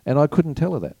mentioned. And I couldn't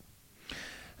tell her that.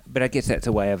 But I guess that's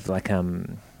a way of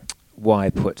why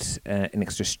put an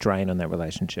extra strain on that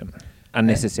relationship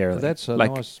unnecessarily. That's a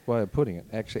nice way of putting it,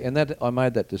 actually. And I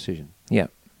made that decision. Yeah.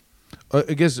 I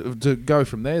guess to go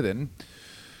from there then,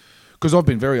 Because I've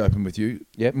been very open with you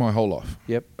Yep. my whole life.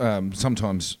 Yep.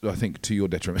 Sometimes, I think, to your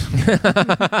detriment.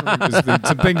 There's been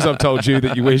some things I've told you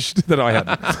that you wished that I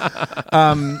hadn't.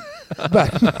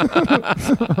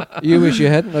 But You wish you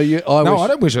hadn't, or you? I no, wish. I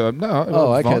don't wish I... No,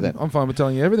 Oh, I'm okay fine. then. I'm fine with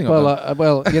telling you everything Well, I've done.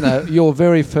 well, your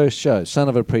very first show, Son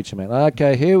of a Preacher Man.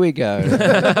 Okay, here we go.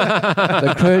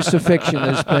 The crucifixion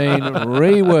has been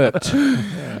reworked.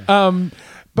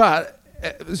 But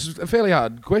this is a fairly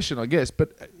hard question, I guess.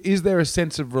 But is there a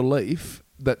sense of relief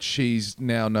that she's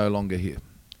now no longer here?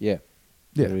 Yeah,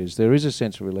 Yeah. there is. There is a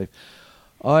sense of relief.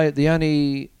 The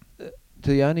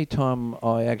only time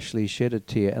I actually shed a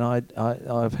tear, and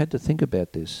I've had to think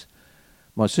about this.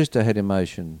 My sister had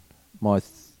emotion. My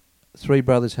three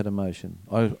brothers had emotion.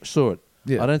 I saw it.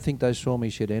 Yeah. I don't think they saw me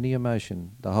shed any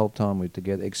emotion the whole time we were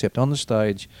together, except on the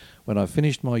stage when I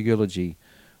finished my eulogy,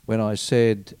 when I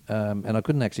said, and I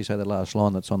couldn't actually say the last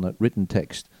line that's on the written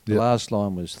text. The Yeah. last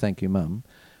line was, "Thank you, Mum."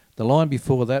 The line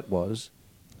before that was,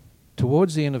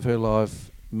 towards the end of her life,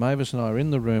 Mavis and I are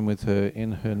in the room with her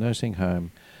in her nursing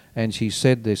home, and she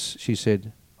said this, she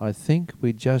said, "I think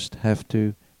we just have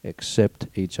to accept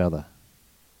each other."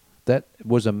 That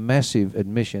was a massive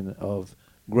admission of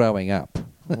growing up,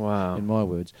 Wow. in my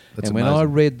words. That's and when I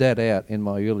amazing. read that out in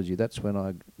my eulogy, that's when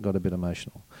I got a bit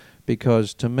emotional.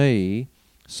 Because to me,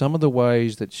 some of the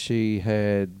ways that she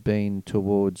had been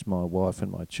towards my wife and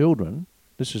my children,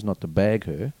 this is not to bag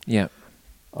her, Yeah.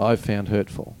 I found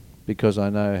hurtful because I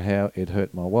know how it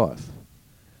hurt my wife.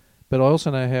 But I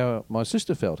also know how my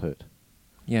sister felt hurt.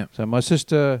 Yeah. So my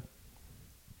sister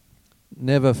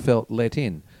never felt let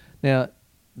in. Now,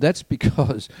 that's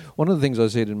because one of the things I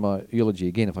said in my eulogy,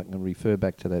 again, if I can refer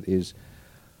back to that, is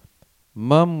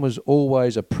Mum was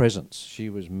always a presence. She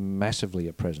was massively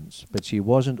a presence, but she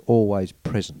wasn't always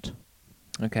present.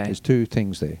 Okay. There's two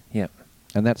things there. Yeah.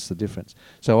 And that's the difference.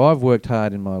 So I've worked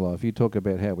hard in my life. You talk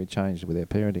about how we changed with our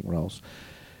parenting roles.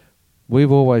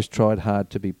 We've always tried hard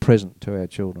to be present to our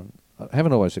children. I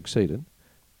haven't always succeeded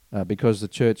because the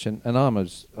church, and I'm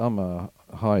a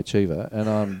high achiever, and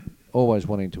I'm always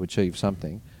wanting to achieve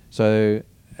something. So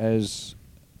as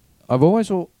I've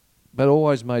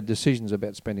always made decisions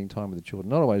about spending time with the children.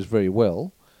 Not always very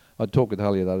well. I talked with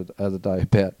Holly the other day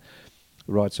about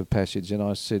rites of passage, and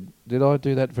I said, "Did I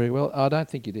do that very well?" "I don't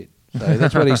think you did." So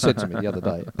that's what he said to me the other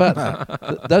day. But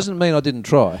that doesn't mean I didn't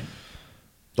try.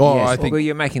 Oh, Yes. I think... Well,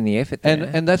 you're making the effort there.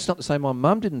 And that's not to say my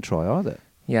mum didn't try either.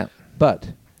 yeah.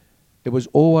 But it was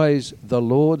always the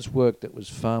Lord's work that was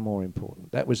far more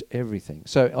important. That was everything.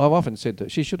 So I've often said that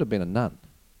she should have been a nun.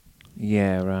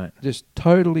 Yeah, right. Just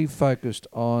totally focused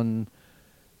on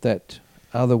that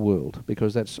other world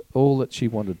because that's all that she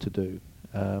wanted to do.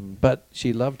 But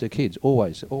she loved her kids,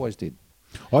 always did.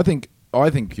 I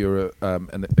think you're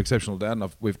an exceptional dad, and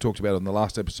we've talked about it in the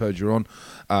last episode you're on.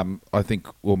 I think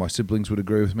all my siblings would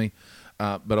agree with me.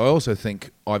 But I also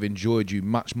think I've enjoyed you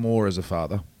much more as a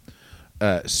father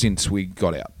since we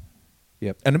got out.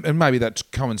 Yep. And maybe that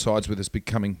coincides with us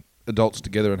becoming adults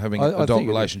together and having I adult think it is.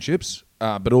 relationships.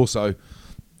 But also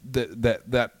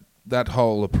that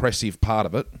whole oppressive part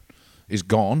of it is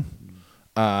gone.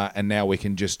 And now we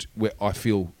can I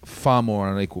feel far more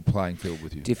on an equal playing field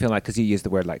with you. Do you feel like, because you used the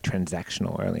word like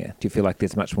transactional earlier, do you feel like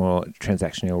there's much more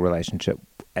transactional relationship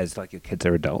as like your kids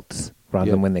are adults rather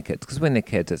than when they're kids? Because when they're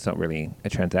kids, it's not really a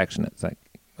transaction. It's like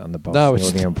on the boss No, or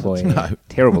it's the employee. No.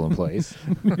 Terrible employees.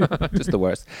 Just the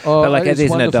worst. Oh, but like it's as an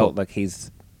wonderful. adult, like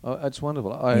he's... Oh, it's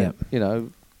wonderful. Yeah.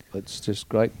 It's just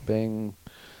great being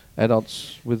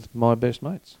adults with my best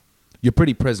mates. You're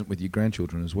pretty present with your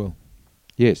grandchildren as well.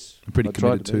 Yes. I'm pretty I try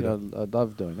committed to be. that. I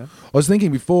love doing that. I was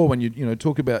thinking before when you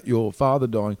talk about your father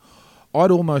dying,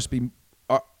 I'd almost be.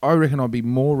 I reckon I'd be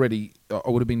more ready. I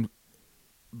would have been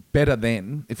better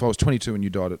then if I was 22 and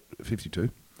you died at 52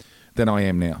 than I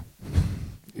am now.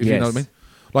 If you know what I Yes. mean.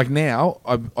 Like now,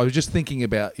 I was just thinking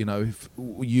about if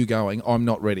you going. I'm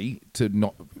not ready to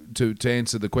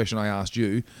answer the question I asked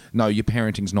you. No, your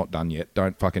parenting's not done yet.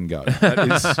 Don't fucking go. That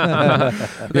is,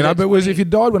 But if you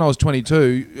died when I was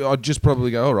 22, I'd just probably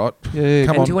go. All right, Yeah,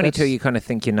 come At on. 22, you kind of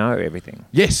think you know everything.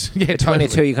 Yes, yeah, At totally.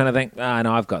 22, you kind of think,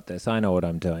 no, I've got this. I know what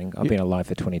I'm doing. I've been alive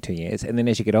for 22 years. And then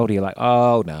as you get older, you're like,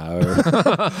 oh, no.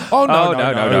 Oh no,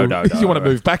 Oh, no. You want to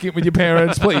move back in with your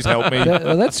parents? Please help me.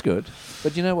 That's good.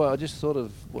 But you know what? I just thought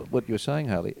of what you were saying,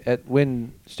 Harley.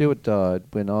 When Stuart died,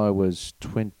 when I was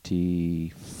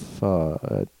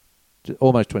 25,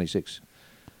 almost 26.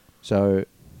 So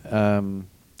I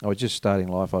was just starting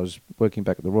life. I was working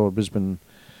back at the Royal Brisbane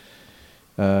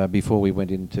before we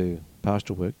went into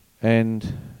pastoral work,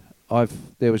 and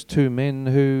there was two men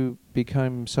who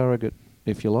became surrogate,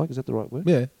 if you like. Is that the right word?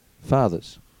 Yeah.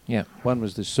 Fathers. Yeah. One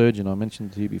was the surgeon I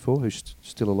mentioned to you before, who's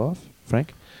still alive.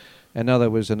 Frank. Another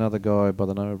was another guy by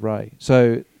the name of Ray.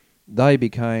 So they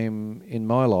became, in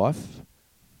my life,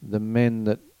 the men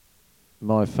that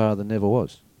my father never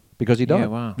was, because he died. Yeah,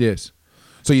 wow. Yes.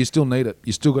 So you still need it.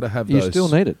 You still got to have those. You still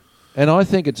need it. And I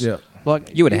think it's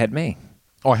like... You would have had me.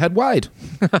 I had Wade.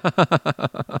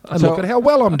 And So- look at how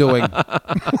well I'm doing.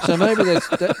 So maybe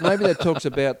maybe that talks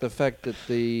about the fact that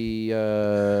the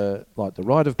like the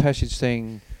rite of passage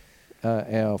thing,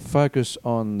 our focus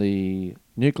on the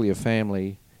nuclear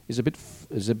family is a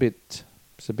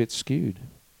bit skewed.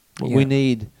 Yeah.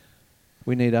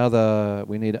 We need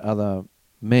other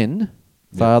men,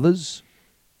 fathers,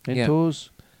 mentors,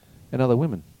 and other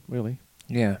women. Really,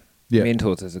 Yeah. Yeah.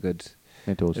 Mentors is a good.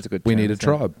 mentors. It's a good. We term, need a isn't it?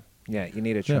 tribe. Yeah, you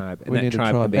need a Yeah. tribe, and We that need a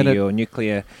tribe tribe. can And be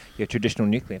it- your traditional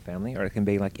nuclear family, or it can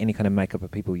be like any kind of makeup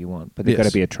of people you want. But there's got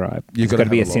Yes. to be a tribe. You've There's gotta got to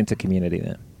be a have a lot. sense of community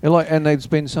there. And there's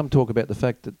been some talk about the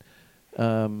fact that,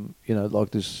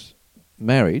 like this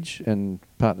marriage and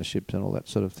partnerships and all that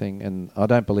sort of thing. And I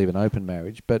don't believe in open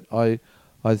marriage, but I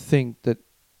think that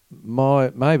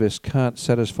Mavis can't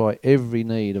satisfy every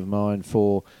need of mine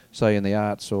for, say, in the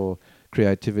arts or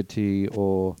creativity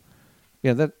or,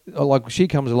 that like she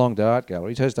comes along to art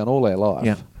galleries, has done all our life.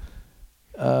 Yeah.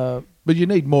 But you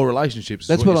need more relationships. is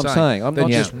That's what you're I'm saying. I'm than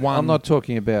not just one. I'm not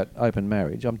talking about open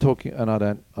marriage. I'm talking, and I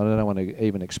don't want to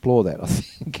even explore that. I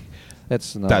think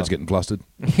that's another. Dad's getting flustered.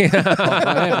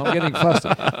 I'm getting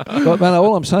flustered. But man,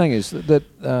 all I'm saying is that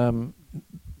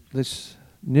this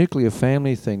nuclear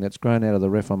family thing that's grown out of the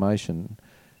Reformation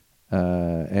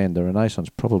and the Renaissance,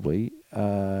 probably,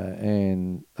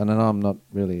 and I'm not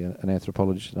really an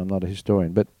anthropologist, and I'm not a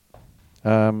historian, but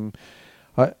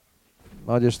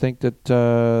I just think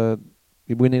that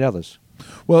we need others.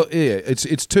 Well, yeah,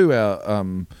 it's to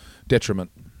our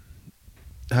detriment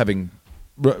having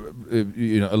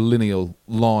a lineal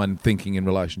line thinking in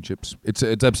relationships. It's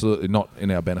absolutely not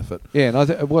in our benefit. Yeah,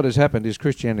 and what has happened is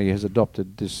Christianity has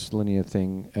adopted this linear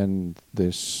thing and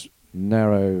this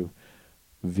narrow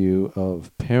view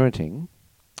of parenting,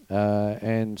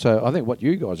 and so I think what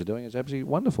you guys are doing is absolutely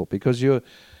wonderful, because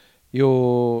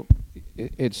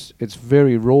it's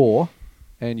very raw,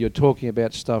 and you're talking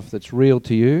about stuff that's real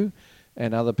to you,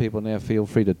 and other people now feel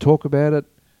free to talk about it,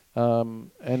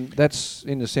 and that's,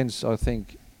 in a sense, I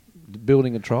think,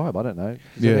 building a tribe. I don't know.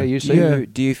 Is that how you see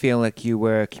it? Do you feel like you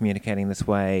were communicating this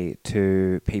way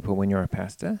to people when you're a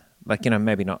pastor? Like,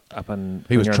 maybe not up on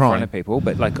He was when you're in trying. front of people,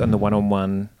 but like on the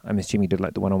one-on-one. I'm assuming you did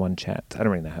like the one-on-one chat. I don't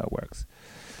really know how it works.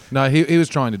 No, he was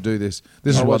trying to do this.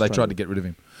 This is I why was they trying tried to- to get rid of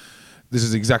him. This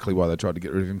is exactly why they tried to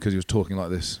get rid of him, because he was talking like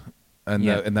this. And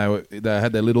Yeah. they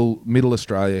had their little Middle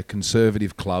Australia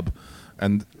conservative club,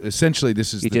 and essentially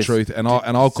this is You the just truth. And I'll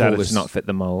call Started this to not fit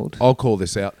the mold. I'll call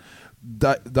this out.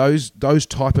 Those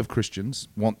type of Christians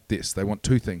want this. They want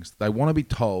two things. They want to be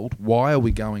told, why are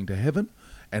we going to heaven?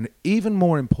 And even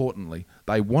more importantly,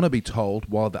 they want to be told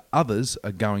why the others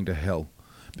are going to hell,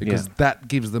 because Yeah. that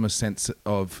gives them a sense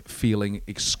of feeling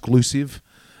exclusive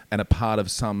and a part of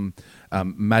some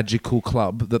magical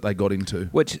club that they got into.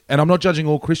 And I'm not judging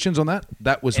all Christians on that.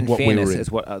 That was in what we fairness, were in.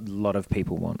 is what a lot of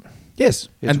people want. Yes,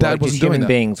 and Dad Like, wasn't just doing human that.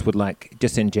 beings would like,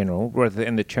 just in general, whether they're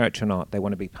in the church or not, they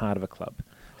want to be part of a club.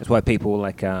 That's why people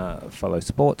like follow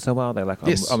sports so well. They're like,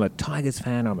 Yes. I'm a Tigers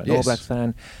fan, I'm an Yes. All Blacks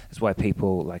fan. That's why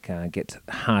people like get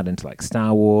hard into like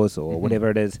Star Wars or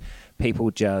whatever it is. People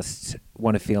just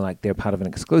want to feel like they're part of an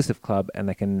exclusive club, and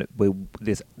they can.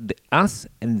 There's us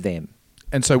and them.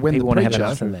 And so when People the want to have an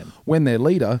preacher, us and them. when their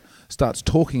leader starts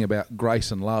talking about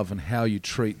grace and love and how you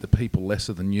treat the people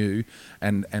lesser than you,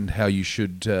 and how you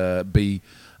should be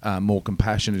more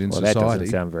compassionate in Well, that society.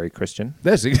 doesn't sound very Christian.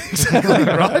 That's exactly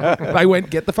right. They went,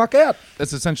 get the fuck out.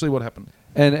 That's essentially what happened.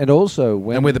 And also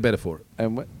when And we're the better for it.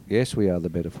 And yes, we are the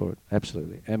better for it,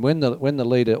 absolutely. And when the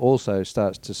leader also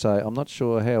starts to say, "I'm not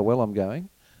sure how well I'm going,"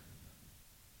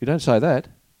 you don't say that.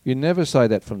 You never say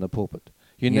that from the pulpit.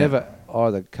 You Yeah. never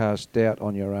either cast doubt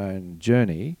on your own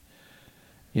journey.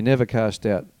 You never cast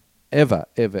doubt ever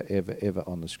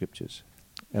on the scriptures.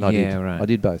 And I Yeah, did. right. I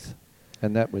did both.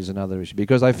 And that was another issue,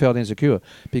 because they felt insecure.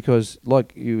 Because,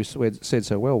 like you said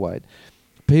so well, Wade,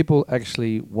 people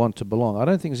actually want to belong. I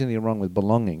don't think there's anything wrong with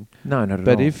belonging. No, not at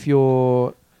all. But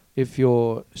if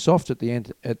you're soft at the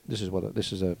end, this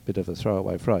is a bit of a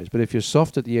throwaway phrase, but if you're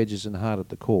soft at the edges and hard at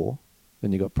the core,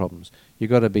 then you've got problems.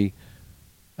 You've got to be.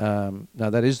 No,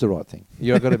 that is the right thing.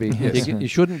 You've got to be. Yes. You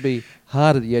shouldn't be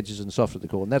hard at the edges and soft at the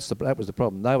core, and that was the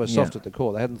problem. They were soft Yeah. at the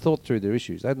core. They hadn't thought through their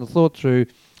issues. They hadn't thought through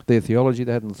their theology.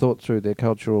 They hadn't thought through their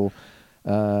cultural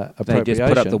they appropriation. just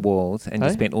put up the walls and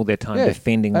just Hey? spent all their time Yeah,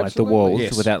 defending like the absolutely. walls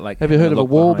Yes. without like. Have you heard of a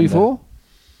look wall behind before?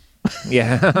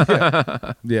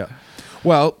 Yeah. Yeah.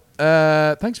 Well,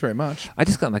 Thanks very much. I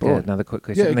just got like Bored. another quick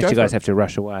question, Yeah, unless go you for guys it. have to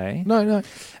rush away. No.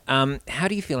 How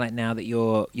do you feel like now that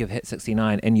you've hit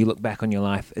 69 and you look back on your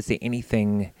life? Is there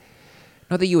anything,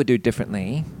 not that you would do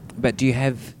differently, but do you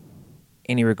have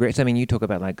any regrets? I mean, you talk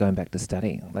about like going back to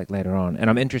study like later on, and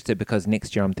I'm interested because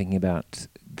next year I'm thinking about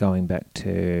going back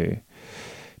to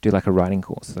do like a writing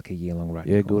course, like a year-long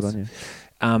writing course. Good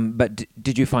on you. But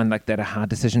did you find like that a hard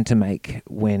decision to make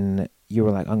when you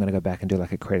were like, I'm going to go back and do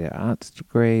like a creative arts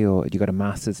degree, or you got a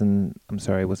master's in, was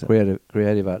it?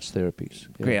 Creative arts therapies.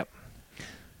 Yeah.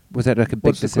 Was that like a big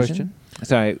What's the decision? question?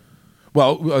 So,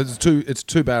 Well, it's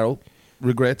two barrel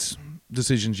regrets,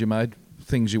 decisions you made,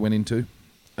 things you went into,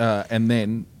 and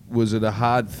then was it a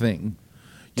hard thing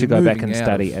to You're go back moving and out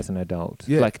study of- as an adult,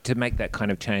 Yeah. like to make that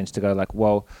kind of change, to go like,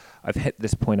 well, I've hit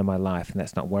this point in my life and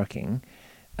that's not working.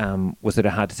 Was it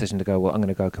a hard decision to go, well, I'm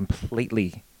going to go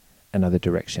completely another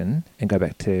direction and go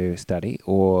back to study?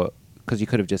 Or because you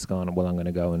could have just gone, well, I'm going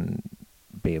to go and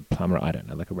be a plumber, I don't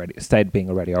know, like stayed being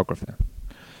a radiographer.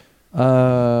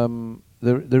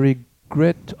 The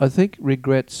regret, I think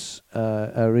regrets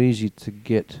are easy to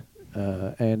get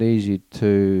and easy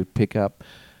to pick up,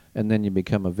 and then you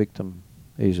become a victim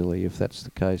easily if that's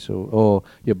the case, or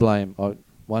you blame,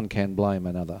 one can blame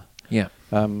another. Yeah.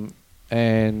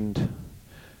 And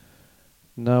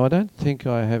no, I don't think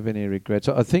I have any regrets.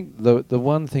 I think the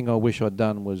one thing I wish I'd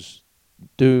done was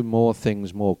do more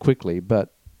things more quickly,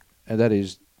 and that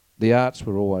is, the arts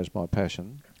were always my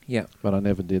passion, Yeah. but I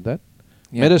never did that.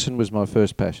 Yeah. Medicine was my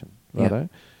first passion, Yeah. righto?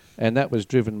 And that was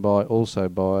driven by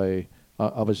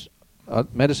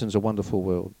medicine's a wonderful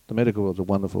world. The medical world's a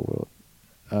wonderful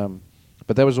world.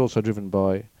 But that was also driven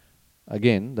by,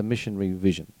 again, the missionary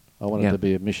vision. I wanted Yeah. to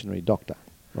be a missionary doctor,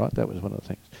 right? That was one of the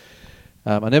things.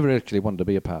 I never actually wanted to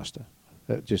be a pastor.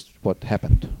 That's just what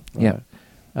happened. Yeah.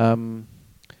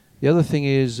 The other thing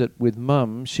is that with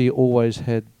Mum, she always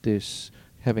had this,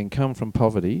 having come from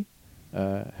poverty,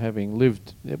 having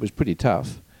lived, it was pretty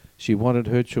tough, she wanted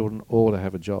her children all to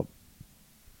have a job.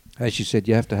 As she said,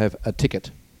 you have to have a ticket.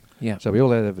 Yeah. So we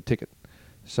all had to have a ticket.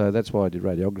 So that's why I did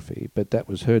radiography, but that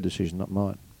was her decision, not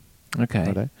mine. Okay.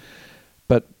 Righto?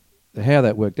 But how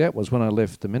that worked out was when I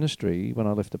left the ministry, when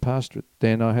I left the pastorate,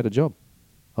 then I had a job.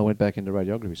 I went back into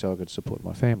radiography so I could support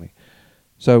my family.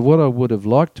 So what I would have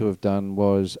liked to have done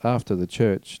was, after the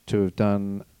church, to have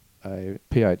done a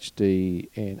PhD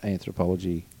in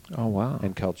anthropology Oh, wow.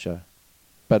 and culture.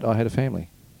 But I had a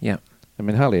family. Yeah. I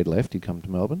mean, Harley had left, he'd come to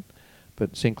Melbourne,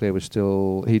 but Sinclair was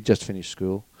still, he'd just finished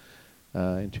school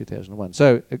in 2001.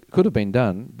 So it could have been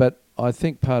done, but I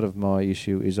think part of my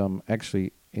issue is I'm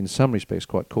actually, in some respects,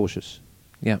 quite cautious.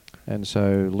 Yeah. And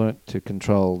so learnt to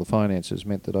control the finances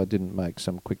meant that I didn't make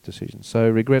some quick decisions. So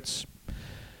regrets,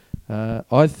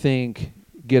 I think,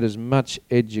 get as much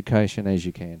education as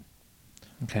you can.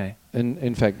 Okay. And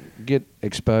in fact, get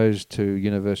exposed to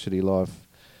university life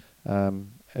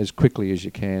as quickly as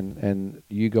you can. And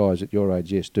you guys at your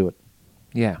age, yes, do it.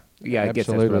 Yeah. Yeah, I guess that's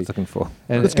what I Absolutely. was looking for.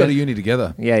 And Let's go to uni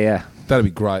together. Yeah, yeah. That'd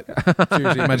be great.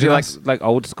 Seriously, Do imagine you us. like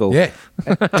old school? Yeah.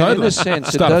 And in Totally. a sense,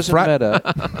 it Start a doesn't frat.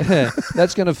 matter.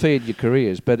 That's going to feed your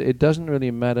careers, but it doesn't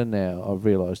really matter now, I've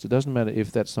realised. It doesn't matter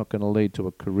if that's not going to lead to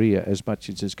a career as much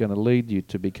as it's going to lead you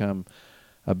to become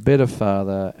a better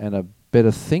father and a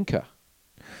better thinker.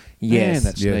 Yes. Man,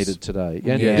 that's Yes. needed today.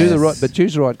 And Yes. do the right, but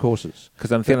choose the right courses.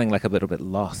 Because I'm feeling like a little bit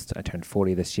lost. I turned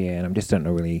 40 this year, and I just don't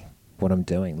know really what I'm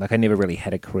doing. Like, I never really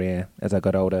had a career as I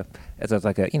got older. As I was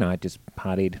like I just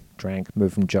partied, drank,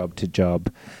 moved from job to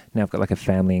job. Now I've got like a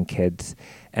family and kids,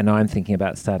 and I'm thinking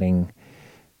about starting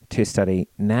to study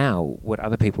now what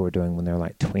other people were doing when they were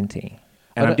like 20.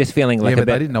 And I'm just feeling like Yeah, a but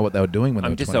bit. they didn't know what they were doing when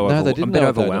I'm they were just 20. so No, they I'm didn't a bit know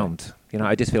what they were doing. overwhelmed.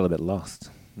 I just feel a bit lost.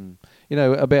 You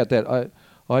know, about that,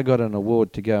 I got an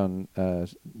award to go and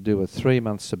do a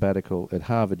 3-month sabbatical at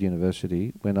Harvard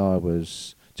University when I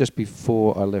was just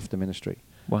before I left the ministry.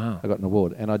 Wow. I got an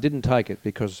award, and I didn't take it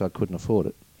because I couldn't afford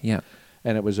it. Yeah.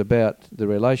 And it was about the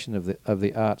relation of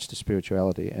the arts to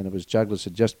spirituality, and it was Jugglers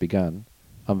had just begun.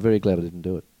 I'm very glad I didn't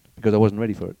do it because I wasn't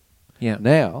ready for it. Yeah.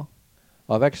 Now,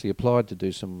 I've actually applied to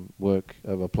do some work.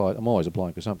 I'm always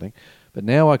applying for something, but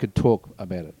now I could talk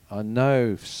about it. I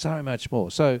know so much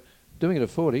more. So doing it at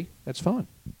 40, that's fine.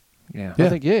 Yeah. Yeah. I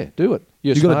think, do it.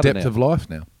 You're You've got a smarter depth now. of life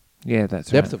now. Yeah, that's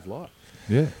Depth right. of life.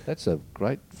 Yeah. That's a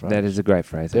great phrase. That is a great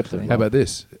phrase. Depth of actually. How about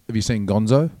this? Have you seen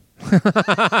Gonzo?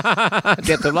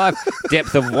 Depth of life,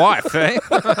 depth of wife, eh?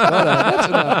 That's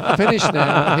enough. Finish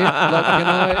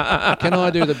now. Can I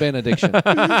do the benediction?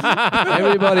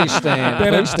 Everybody stand.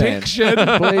 Please stand.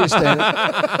 Please stand.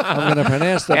 I'm going to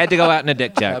pronounce the Had to go out in a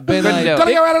dick joke. Benediction.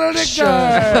 Gotta go out on a dick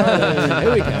joke.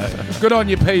 Here we go. Good on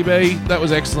you, PB. That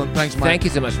was excellent. Thanks, mate. Thank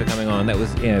you so much for coming on. That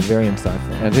was very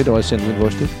insightful. And who do I send the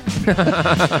invoice to?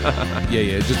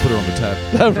 Yeah, just put it on the tab.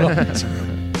 Right.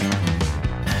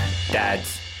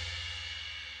 Dads.